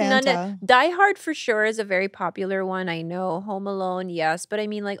feel Bad like Santa. Die Hard for sure is a very popular one. I know Home Alone, yes, but I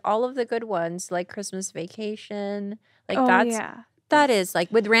mean like all of the good ones, like Christmas Vacation, like that is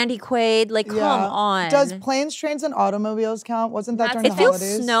like with Randy Quaid. Like, come on. Does Planes, Trains, and Automobiles count? Wasn't that during the It feels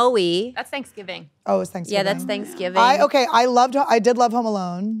holidays? snowy. That's Thanksgiving. Oh, it's Thanksgiving. Yeah, that's Thanksgiving. I did love Home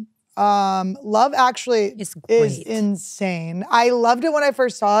Alone. Love Actually is insane. I loved it when I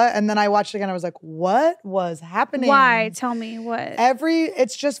first saw it, and then I watched it again. I was like, what was happening? Why? Tell me what.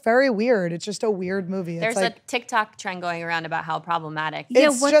 It's just very weird. It's just a weird movie. There's a TikTok trend going around about how problematic.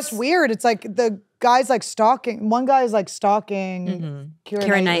 It's just weird. It's like the guy's like stalking. One guy is like stalking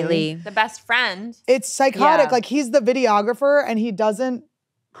Keira Knightley. The best friend. It's psychotic. Yeah. Like he's the videographer and he doesn't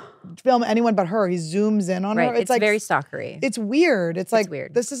film anyone but her. He zooms in on her. It's like very stalkery. It's weird. It's like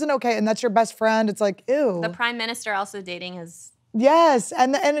weird. This isn't okay. And that's your best friend. It's like, ew. The prime minister also dating his. Yes.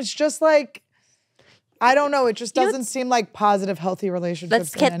 And it's just like, I don't know. It just doesn't seem like positive, healthy relationships.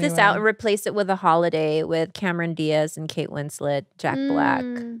 Let's get this out and replace it with A Holiday with Cameron Diaz and Kate Winslet, Jack Black.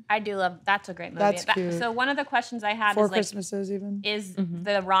 I do love. That's a great movie. That's cute. So one of the questions I had Four is like, Christmases even. Is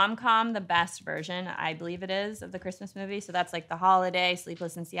the rom-com the best version? I believe it is of the Christmas movie. So that's like The Holiday,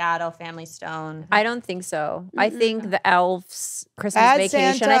 Sleepless in Seattle, Family Stone. I don't think so. I think the Elf's Christmas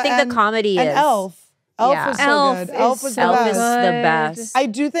Vacation. Santa I think the comedy is Elf. Elf was so good. Elf was the best. I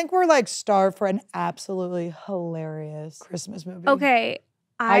do think we're like starved for an absolutely hilarious Christmas movie. Okay.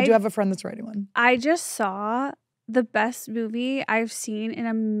 I do have a friend that's writing one. I just saw the best movie I've seen in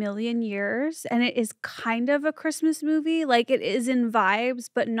a million years, and it is kind of a Christmas movie. Like it is in vibes,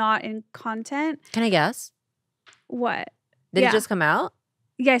 but not in content. Can I guess? What? Did it just come out?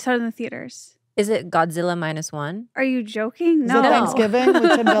 Yeah, I saw it in the theaters. Is it Godzilla -1? Are you joking? No. Is it Thanksgiving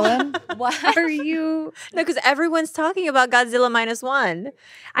with Tim Dillon? What are you? No, because everyone's talking about Godzilla -1.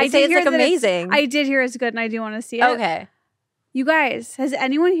 I say it's like amazing. I did hear it's good, and I do want to see it. Okay. You guys, has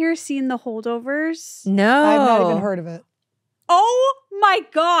anyone here seen The Holdovers? No. I've not even heard of it. Oh my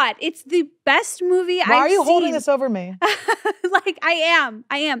God. It's the best movie I've seen. Why are you holding this over me? Like, I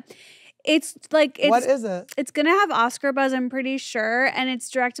am. It's like what is it? It's gonna have Oscar buzz, I'm pretty sure, and it's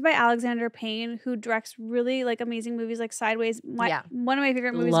directed by Alexander Payne, who directs really like amazing movies like Sideways. One of my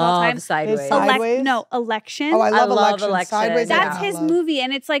favorite movies of all time. Sideways. Election. Oh, I love Election. Sideways. That's his movie,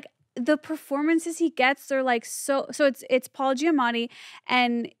 and it's like the performances he gets. They're like so. It's Paul Giamatti,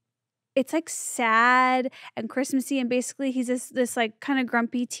 and it's like sad and Christmassy, and basically he's this like kind of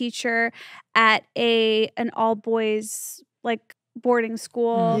grumpy teacher at an all boys like boarding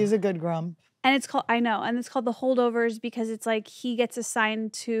school. He's a good grump. And it's called, I know, and it's called The Holdovers because it's like he gets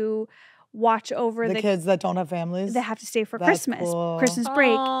assigned to watch over the kids that don't have families. That have to stay for That's Christmas, cool. Christmas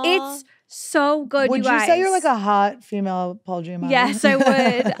break. It's so good, Would you say you're like a hot female Paul Giamatti? Yes, I would.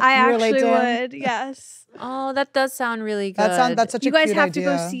 I actually would. Yes. Oh, that does sound really good. That's such a cute idea. You guys have to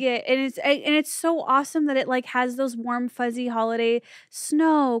go see it, and it's so awesome that it like has those warm, fuzzy holiday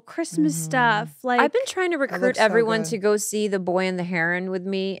snow, Christmas stuff. Like I've been trying to recruit everyone to go see The Boy and the Heron with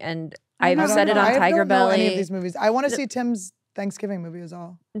me, and I've said it on Tiger I don't know Belly. any of these movies. I want to see Tim's Thanksgiving movie is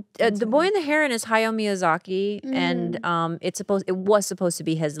all. The Boy and the Heron is Hayao Miyazaki, and it was supposed to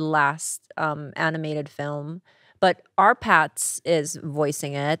be his last animated film. But our Pats is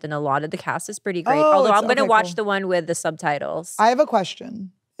voicing it, and a lot of the cast is pretty great. Although I'm going to watch the one with the subtitles. I have a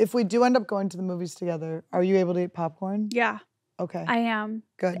question. If we do end up going to the movies together, are you able to eat popcorn? Yeah. Okay. I am.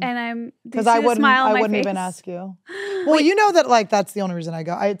 Good. And I'm because I wouldn't even ask you. Well, you know that like that's the only reason I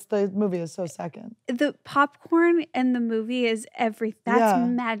go. The movie is so second. The popcorn and the movie is everything. That's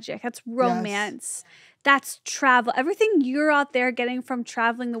magic. That's romance. Yes. That's travel. Everything you're out there getting from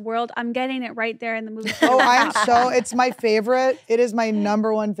traveling the world, I'm getting it right there in the movie. It's my favorite. It is my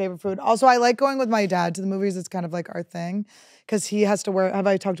 #1 favorite food. Also, I like going with my dad to the movies. It's kind of like our thing. Because he has to wear, have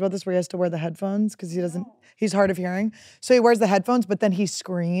I talked about this, where he has to wear the headphones because he's hard of hearing. So he wears the headphones, but then he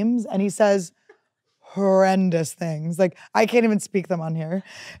screams and he says horrendous things. Like, I can't even speak them on here.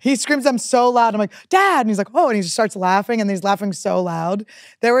 He screams them so loud. I'm like, Dad! And he's like, oh, and he just starts laughing, and he's laughing so loud.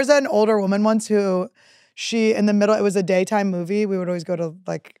 There was an older woman once who, in the middle, it was a daytime movie. We would always go to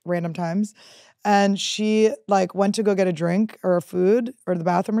like random times. And she like went to go get a drink or a food or the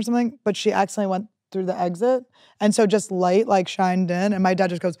bathroom or something, but she accidentally went through the exit. And so just light like shined in, and my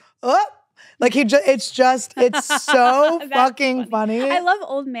dad just goes, oh! Like it's so fucking funny. I love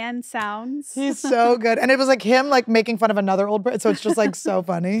old man sounds. He's so good. And it was like him like making fun of another old person. So it's just like so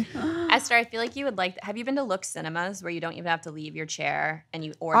funny. Esther, I feel like you would like, have you been to Look Cinemas where you don't even have to leave your chair and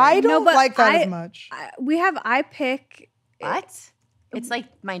you order? I don't like that as much. We have iPick. What? It's like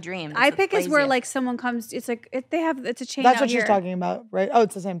my dream. iPick is where like someone comes, it's like, it's a chain That's out what here. she's talking about, right? Oh,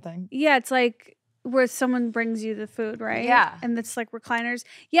 it's the same thing. Yeah, it's like where someone brings you the food, right? Yeah. And it's like recliners.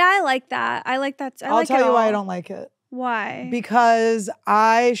 Yeah, I like that. I like that. I'll tell you why I don't like it. Why? Because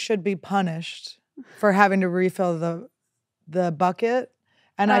I should be punished for having to refill the bucket,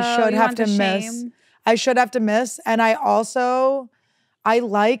 and I should have to miss. I should have to miss, and I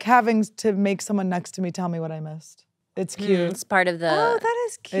like having to make someone next to me tell me what I missed. It's cute. It's part of the. Oh, that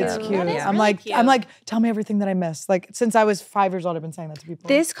is cute. It's cute. That is I'm really like, cute. tell me everything that I missed. Like since I was 5 years old, I've been saying that to people.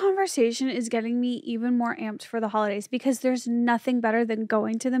 This conversation is getting me even more amped for the holidays because there's nothing better than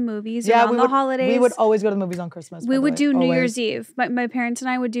going to the movies around the holidays. We would always go to the movies on Christmas. We would do New Year's Eve. My parents and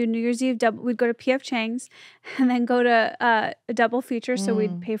I would do New Year's Eve. We'd go to P.F. Chang's and then go to a double feature. So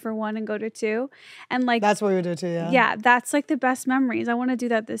we'd pay for one and go to two. And like that's what we would do too. Yeah. Yeah, that's like the best memories. I want to do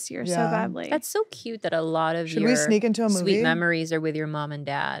that this year so badly. That's so cute that a lot of Should we sneak into a movie? Sweet memories are with your mom and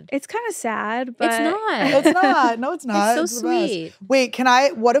dad. It's kind of sad, but it's not. It's not. No, it's not. It's so sweet. Wait,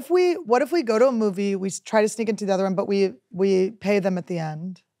 what if we go to a movie, we try to sneak into the other one, but we pay them at the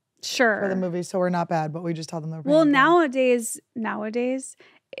end? Sure. For the movie, so we're not bad, but we just tell them they're paying. Well, nowadays,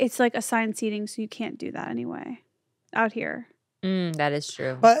 it's like assigned seating, so you can't do that anyway out here. That is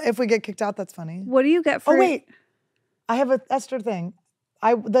true. But if we get kicked out, that's funny. What do you get for? Oh wait, I have a Esther thing.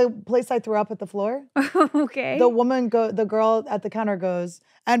 The place I threw up at the floor. Okay. The girl at the counter goes,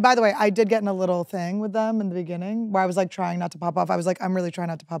 and by the way, I did get in a little thing with them in the beginning where I was like trying not to pop off. I was like, I'm really trying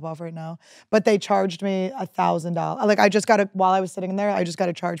not to pop off right now. But they charged me $1,000. Like I just got it while I was sitting there. I just got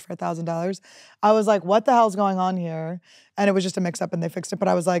a charge for $1,000. I was like, what the hell's going on here? And it was just a mix up, and they fixed it. But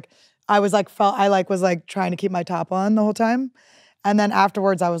I was trying to keep my top on the whole time. And then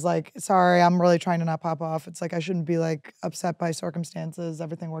afterwards, I was like, sorry, I'm really trying to not pop off. It's like I shouldn't be like upset by circumstances.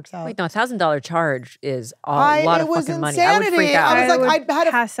 Everything works out. Wait, no, $1,000 charge is a lot of fucking money. Insanity. I would freak out. I was like,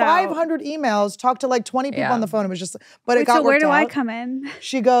 I had 500 emails, talked to like 20 people on the phone. It was just, but it got so where worked do out. I come in?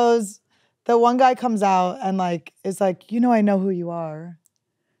 She goes, the one guy comes out and like is like, I know who you are.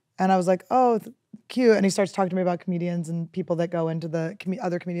 And I was like, oh, cute. And he starts talking to me about comedians and people that go into the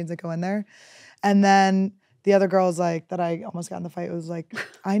other comedians that go in there. And then the other girl's like, that I almost got in the fight, was like,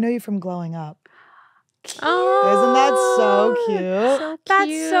 I know you from Glowing Up. Oh, isn't that so cute? So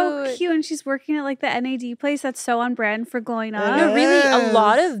that's so cute. And she's working at like the NAD place. That's so on brand for Glowing Up. No, really, a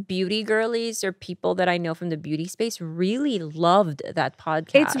lot of beauty girlies or people that I know from the beauty space really loved that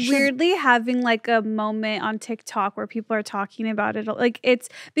podcast. It's weirdly having like a moment on TikTok where people are talking about it. Like it's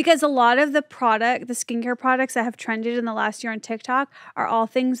because a lot of the skincare products that have trended in the last year on TikTok are all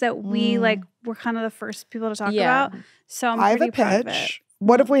things that we like were kind of the first people to talk about. So I'm pretty proud of it.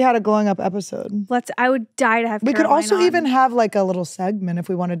 What if we had a glowing up episode? I would die to have We Caroline could also on. even have like a little segment if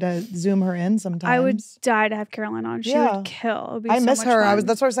we wanted to zoom her in sometimes. I would die to have Caroline on. She would kill. It would be I so miss much her. fun.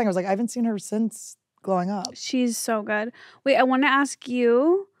 That's what I was saying. I was like, I haven't seen her since glowing up. She's so good. Wait, I want to ask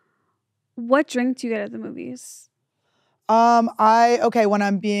you, what drink do you get at the movies? When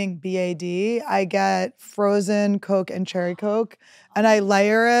I'm being BAD, I get frozen Coke and cherry Coke, and I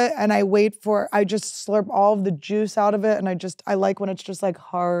layer it, and I just slurp all of the juice out of it, and I like when it's just like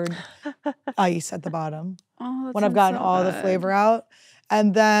hard ice at the bottom. Oh, when I've gotten all the flavor out.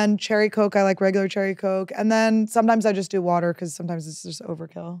 And then cherry Coke, I like regular cherry Coke. And then sometimes I just do water because sometimes it's just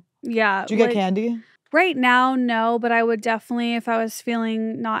overkill. Yeah. Do you get candy? Right now, no, but I would definitely, if I was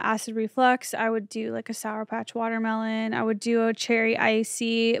feeling not acid reflux, I would do like a Sour Patch watermelon. I would do a cherry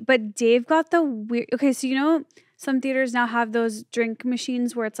icy. But Dave got the weird. Okay, so you know, some theaters now have those drink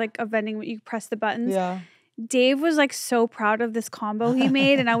machines where it's like a vending where you press the buttons. Yeah. Dave was like so proud of this combo he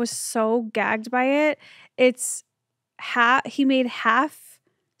made, and I was so gagged by it. He made half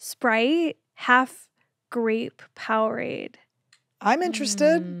Sprite, half grape Powerade. I'm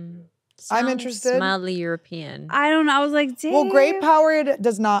interested. I'm interested. Mildly European. I don't know. I was like, Dave. Well, grape Powerade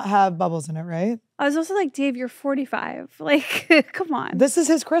does not have bubbles in it, right? I was also like, Dave, you're 45. Like, come on. This is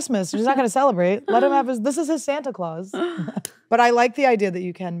his Christmas. He's not going to celebrate. Let him have this is his Santa Claus. But I like the idea that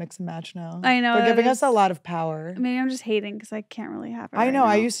you can mix and match now. I know. They're giving us a lot of power. Maybe I'm just hating because I can't really have it. I know.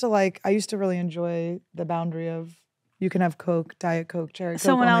 Right now. I used to really enjoy the boundary of you can have Coke, Diet Coke, cherry Coke.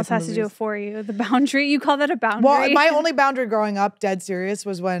 Someone else has to do it for you. The boundary. You call that a boundary? Well, my only boundary growing up, dead serious,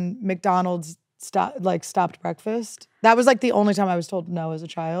 was when McDonald's stopped breakfast. That was like the only time I was told no as a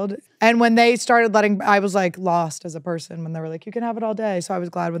child. And when they started I was like lost as a person when they were like, you can have it all day. So I was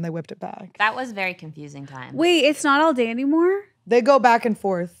glad when they whipped it back. That was very confusing time. Wait, it's not all day anymore? They go back and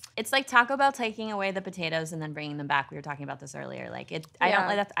forth. It's like Taco Bell taking away the potatoes and then bringing them back. We were talking about this earlier. Like it, I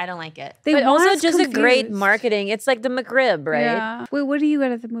don't like it. But also just a great marketing. It's like the McRib, right? Yeah. Wait, what do you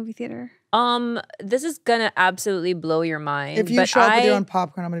get at the movie theater? This is gonna absolutely blow your mind. If you show up with your own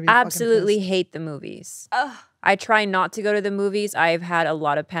popcorn, I'm gonna be absolutely fucking pissed. hate the movies. Ugh. I try not to go to the movies. I've had a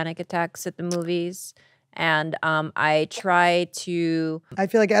lot of panic attacks at the movies. And I try to... I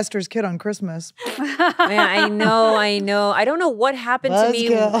feel like Esther's kid on Christmas. Man, I know. I don't know what happened to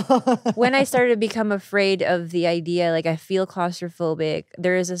me when I started to become afraid of the idea. Like, I feel claustrophobic.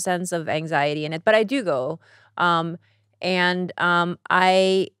 There is a sense of anxiety in it. But I do go. I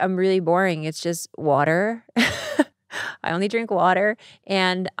am really boring. It's just water. I only drink water,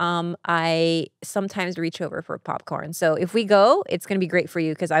 and I sometimes reach over for popcorn. So if we go, it's going to be great for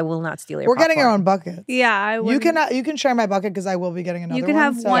you because I will not steal your popcorn. We're getting our own buckets. Yeah, you can share my bucket because I will be getting another one. You can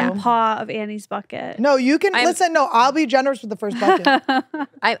have one paw of Annie's bucket. No, you can listen. No, I'll be generous with the first bucket.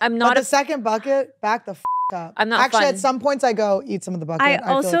 I'm not. But the second bucket, back the up. I'm not actually. fun. At some points, I go eat some of the bucket. I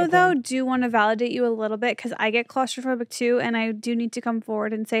also though do want to validate you a little bit because I get claustrophobic too, and I do need to come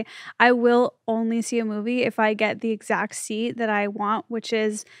forward and say I will only see a movie if I get the exact seat that I want, which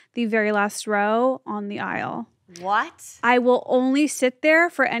is the very last row on the aisle. What? I will only sit there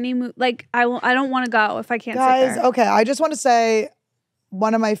for any movie. Like I don't want to go if I can't sit there. Okay, I just want to say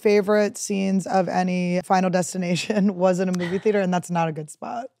one of my favorite scenes of any Final Destination was in a movie theater, and that's not a good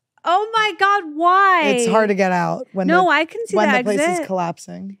spot. Oh my God, why? It's hard to get out when I can see when the place exit. is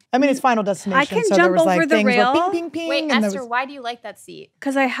collapsing. I mean, it's Final Destination. I can so jump there was, over like, the things rail. Where ping, ping, ping, Wait, and Esther, why do you like that seat?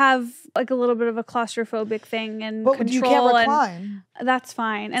 Because I have like a little bit of a claustrophobic thing and but control. You can't recline. And that's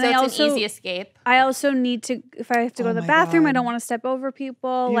fine. And so I it's also an easy escape. I also need to, if I have to go to the bathroom, I don't want to step over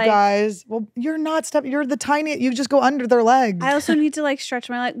people. You guys, well, you're not you're the tiny. You just go under their legs. I also need to like stretch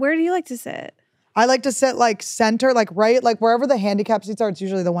my leg. Where do you like to sit? I like to sit like center, like right, like wherever the handicap seats are. It's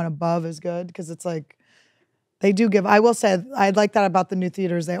usually the one above is good because it's like. They do give, I will say, I like that about the new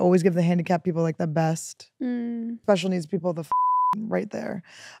theaters. They always give the handicapped people like the best. Special needs people the right there.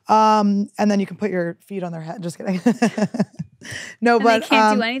 And then you can put your feet on their head. Just kidding. No, and but they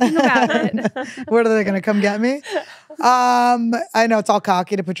can't do anything about it. What are they going to come get me? I know it's all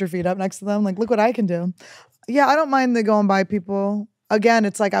cocky to put your feet up next to them. Like, look what I can do. Yeah, I don't mind the going by people. Again,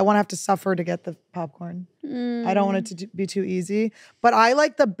 it's like I want to have to suffer to get the popcorn. I don't want it to be too easy. But I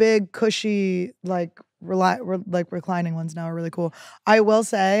like the big, cushy, like reclining ones now are really cool. I will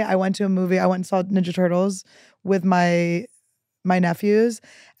say I went to a movie. I went and saw Ninja Turtles with my nephews,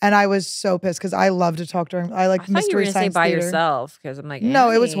 and I was so pissed because I love to talk during. I like mystery science theater. I thought you were gonna say by yourself because I'm like,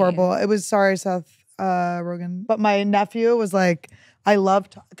 no, it was horrible. It was sorry, Seth Rogen. But my nephew was like. I love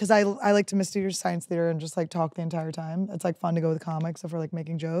because I like to mystery science theater and just like talk the entire time. It's like fun to go with comics if we're like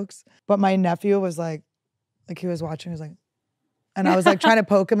making jokes. But my nephew was like he was watching, he was like, and I was like trying to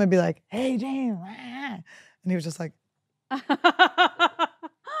poke him and be like, "Hey, James," and he was just like,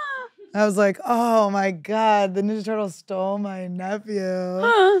 I was like, oh my God, the Ninja Turtles stole my nephew.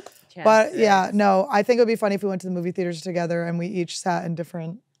 But yeah, no, I think it would be funny if we went to the movie theaters together and we each sat in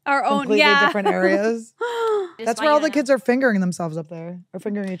completely different areas. That's where all the kids are fingering themselves up there, or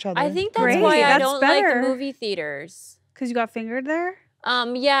fingering each other. I think that's why I don't like the movie theaters. Because you got fingered there?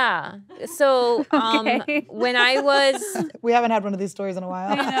 Yeah. So when I was we haven't had one of these stories in a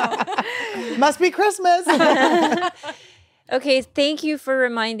while. I know. Must be Christmas. Okay, thank you for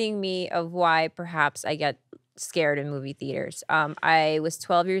reminding me of why perhaps I get scared in movie theaters. I was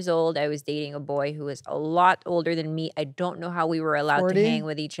 12 years old. I was dating a boy who was a lot older than me. I don't know how we were allowed 40? to hang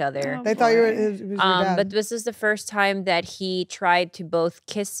with each other. They thought you were it was your dad. But this is the first time that he tried to both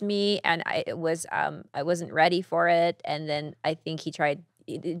kiss me, and I wasn't ready for it. And then I think he tried.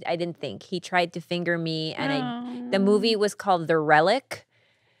 I didn't think he tried to finger me, and the movie was called The Relic.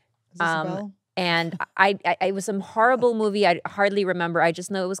 Is this a bell? And it was some horrible movie. I hardly remember. I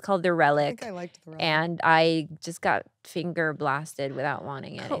just know it was called The Relic. I think I liked The Relic. And I just got finger blasted without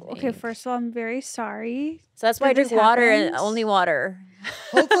wanting anything. Okay, first of all, I'm very sorry. So that's why I drink water and only water.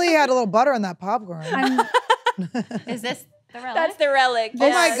 Hopefully you had a little butter on that popcorn. Is this The Relic? That's The Relic. Oh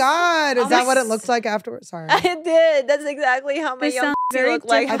my God. Is that what it looked like afterwards? Sorry. It did. That's exactly how my young looked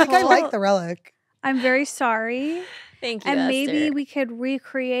like. I think I like The Relic. I'm very sorry. Thank you, And Esther. maybe we could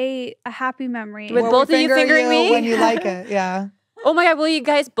recreate a happy memory. With both of you fingering me? When you like it, yeah. Oh my God, will you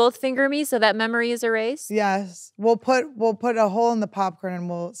guys both finger me so that memory is erased? Yes. We'll put a hole in the popcorn and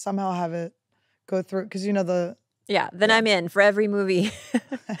we'll somehow have it go through, because you know the... Yeah, then I'm in for every movie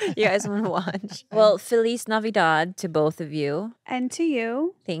you guys want to watch. Well, Feliz Navidad to both of you. And to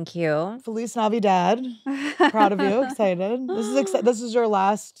you. Thank you. Feliz Navidad. Proud of you. Excited. This is your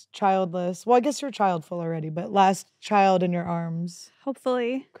last childless. Well, I guess you're childful already, but last child in your arms.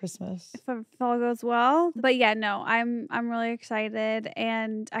 Hopefully. Christmas. If all goes well. But yeah, no, I'm really excited,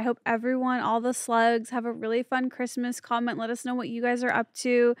 and I hope everyone, all the slugs, have a really fun Christmas. Comment, let us know what you guys are up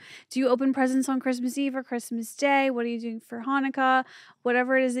to. Do you open presents on Christmas Eve or Christmas Day? What are you doing for Hanukkah?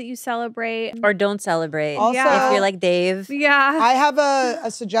 Whatever it is that you celebrate. Or don't celebrate. Also, if you're like Dave. Yeah. I have a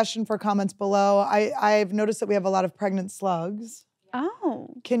suggestion for comments below. I've noticed that we have a lot of pregnant slugs.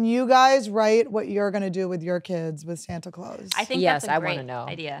 Oh. Can you guys write what you're going to do with your kids with Santa Claus? I think Yes, that's a I great wanna know.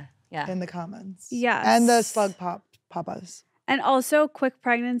 idea. Yeah. In the comments. Yes. And the slug papas. And also, quick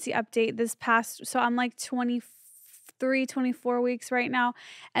pregnancy update. So I'm like 23, 24 weeks right now.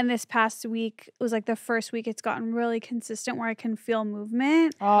 And this past week, it was like the first week it's gotten really consistent where I can feel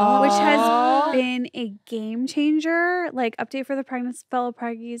movement, which has been a game changer. Like, update for the fellow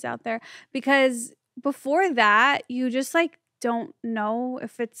preggies out there. Because before that, you just like don't know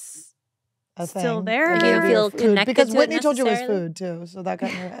if it's still there. Like you don't feel connected because to Whitney it told you it was necessarily? food too, so that got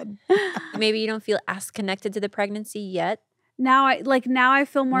in your head. Maybe you don't feel as connected to the pregnancy yet. Now I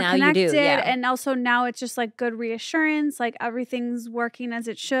feel more Now you connected, do, yeah. and also now it's just like good reassurance, like everything's working as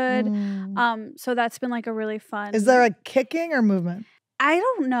it should. So that's been like a really fun. Is there a kicking or movement? I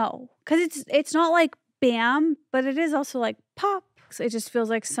don't know, because it's not like bam, but it is also like pop. So it just feels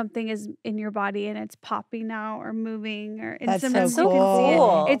like something is in your body and it's popping now or moving, or in That's some so ways you can see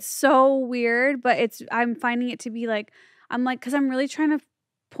cool. it. It's so weird, but I'm finding it to be like, because I'm really trying to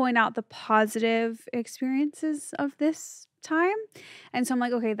point out the positive experiences of this time. And so I'm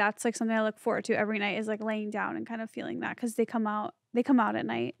like, okay, that's like something I look forward to every night, is like laying down and kind of feeling that, because they come out at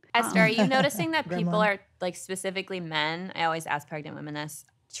night. Esther, are you noticing that Grandma. people are, like, specifically men, I always ask pregnant women this,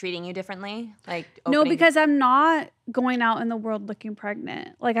 treating you differently? Like, No, because I'm not going out in the world looking pregnant.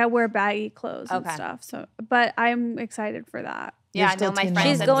 Like, I wear baggy clothes and stuff. So, but I'm excited for that. Yeah, I still know my teen friend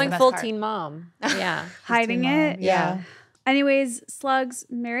mom. She's said going it's the full best part. teen mom. Yeah. Hiding Teen it. mom. Yeah. Anyways, slugs,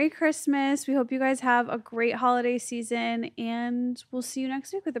 Merry Christmas. We hope you guys have a great holiday season, and we'll see you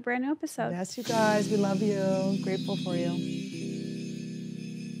next week with a brand new episode. Yes, you guys, we love you. Grateful for you.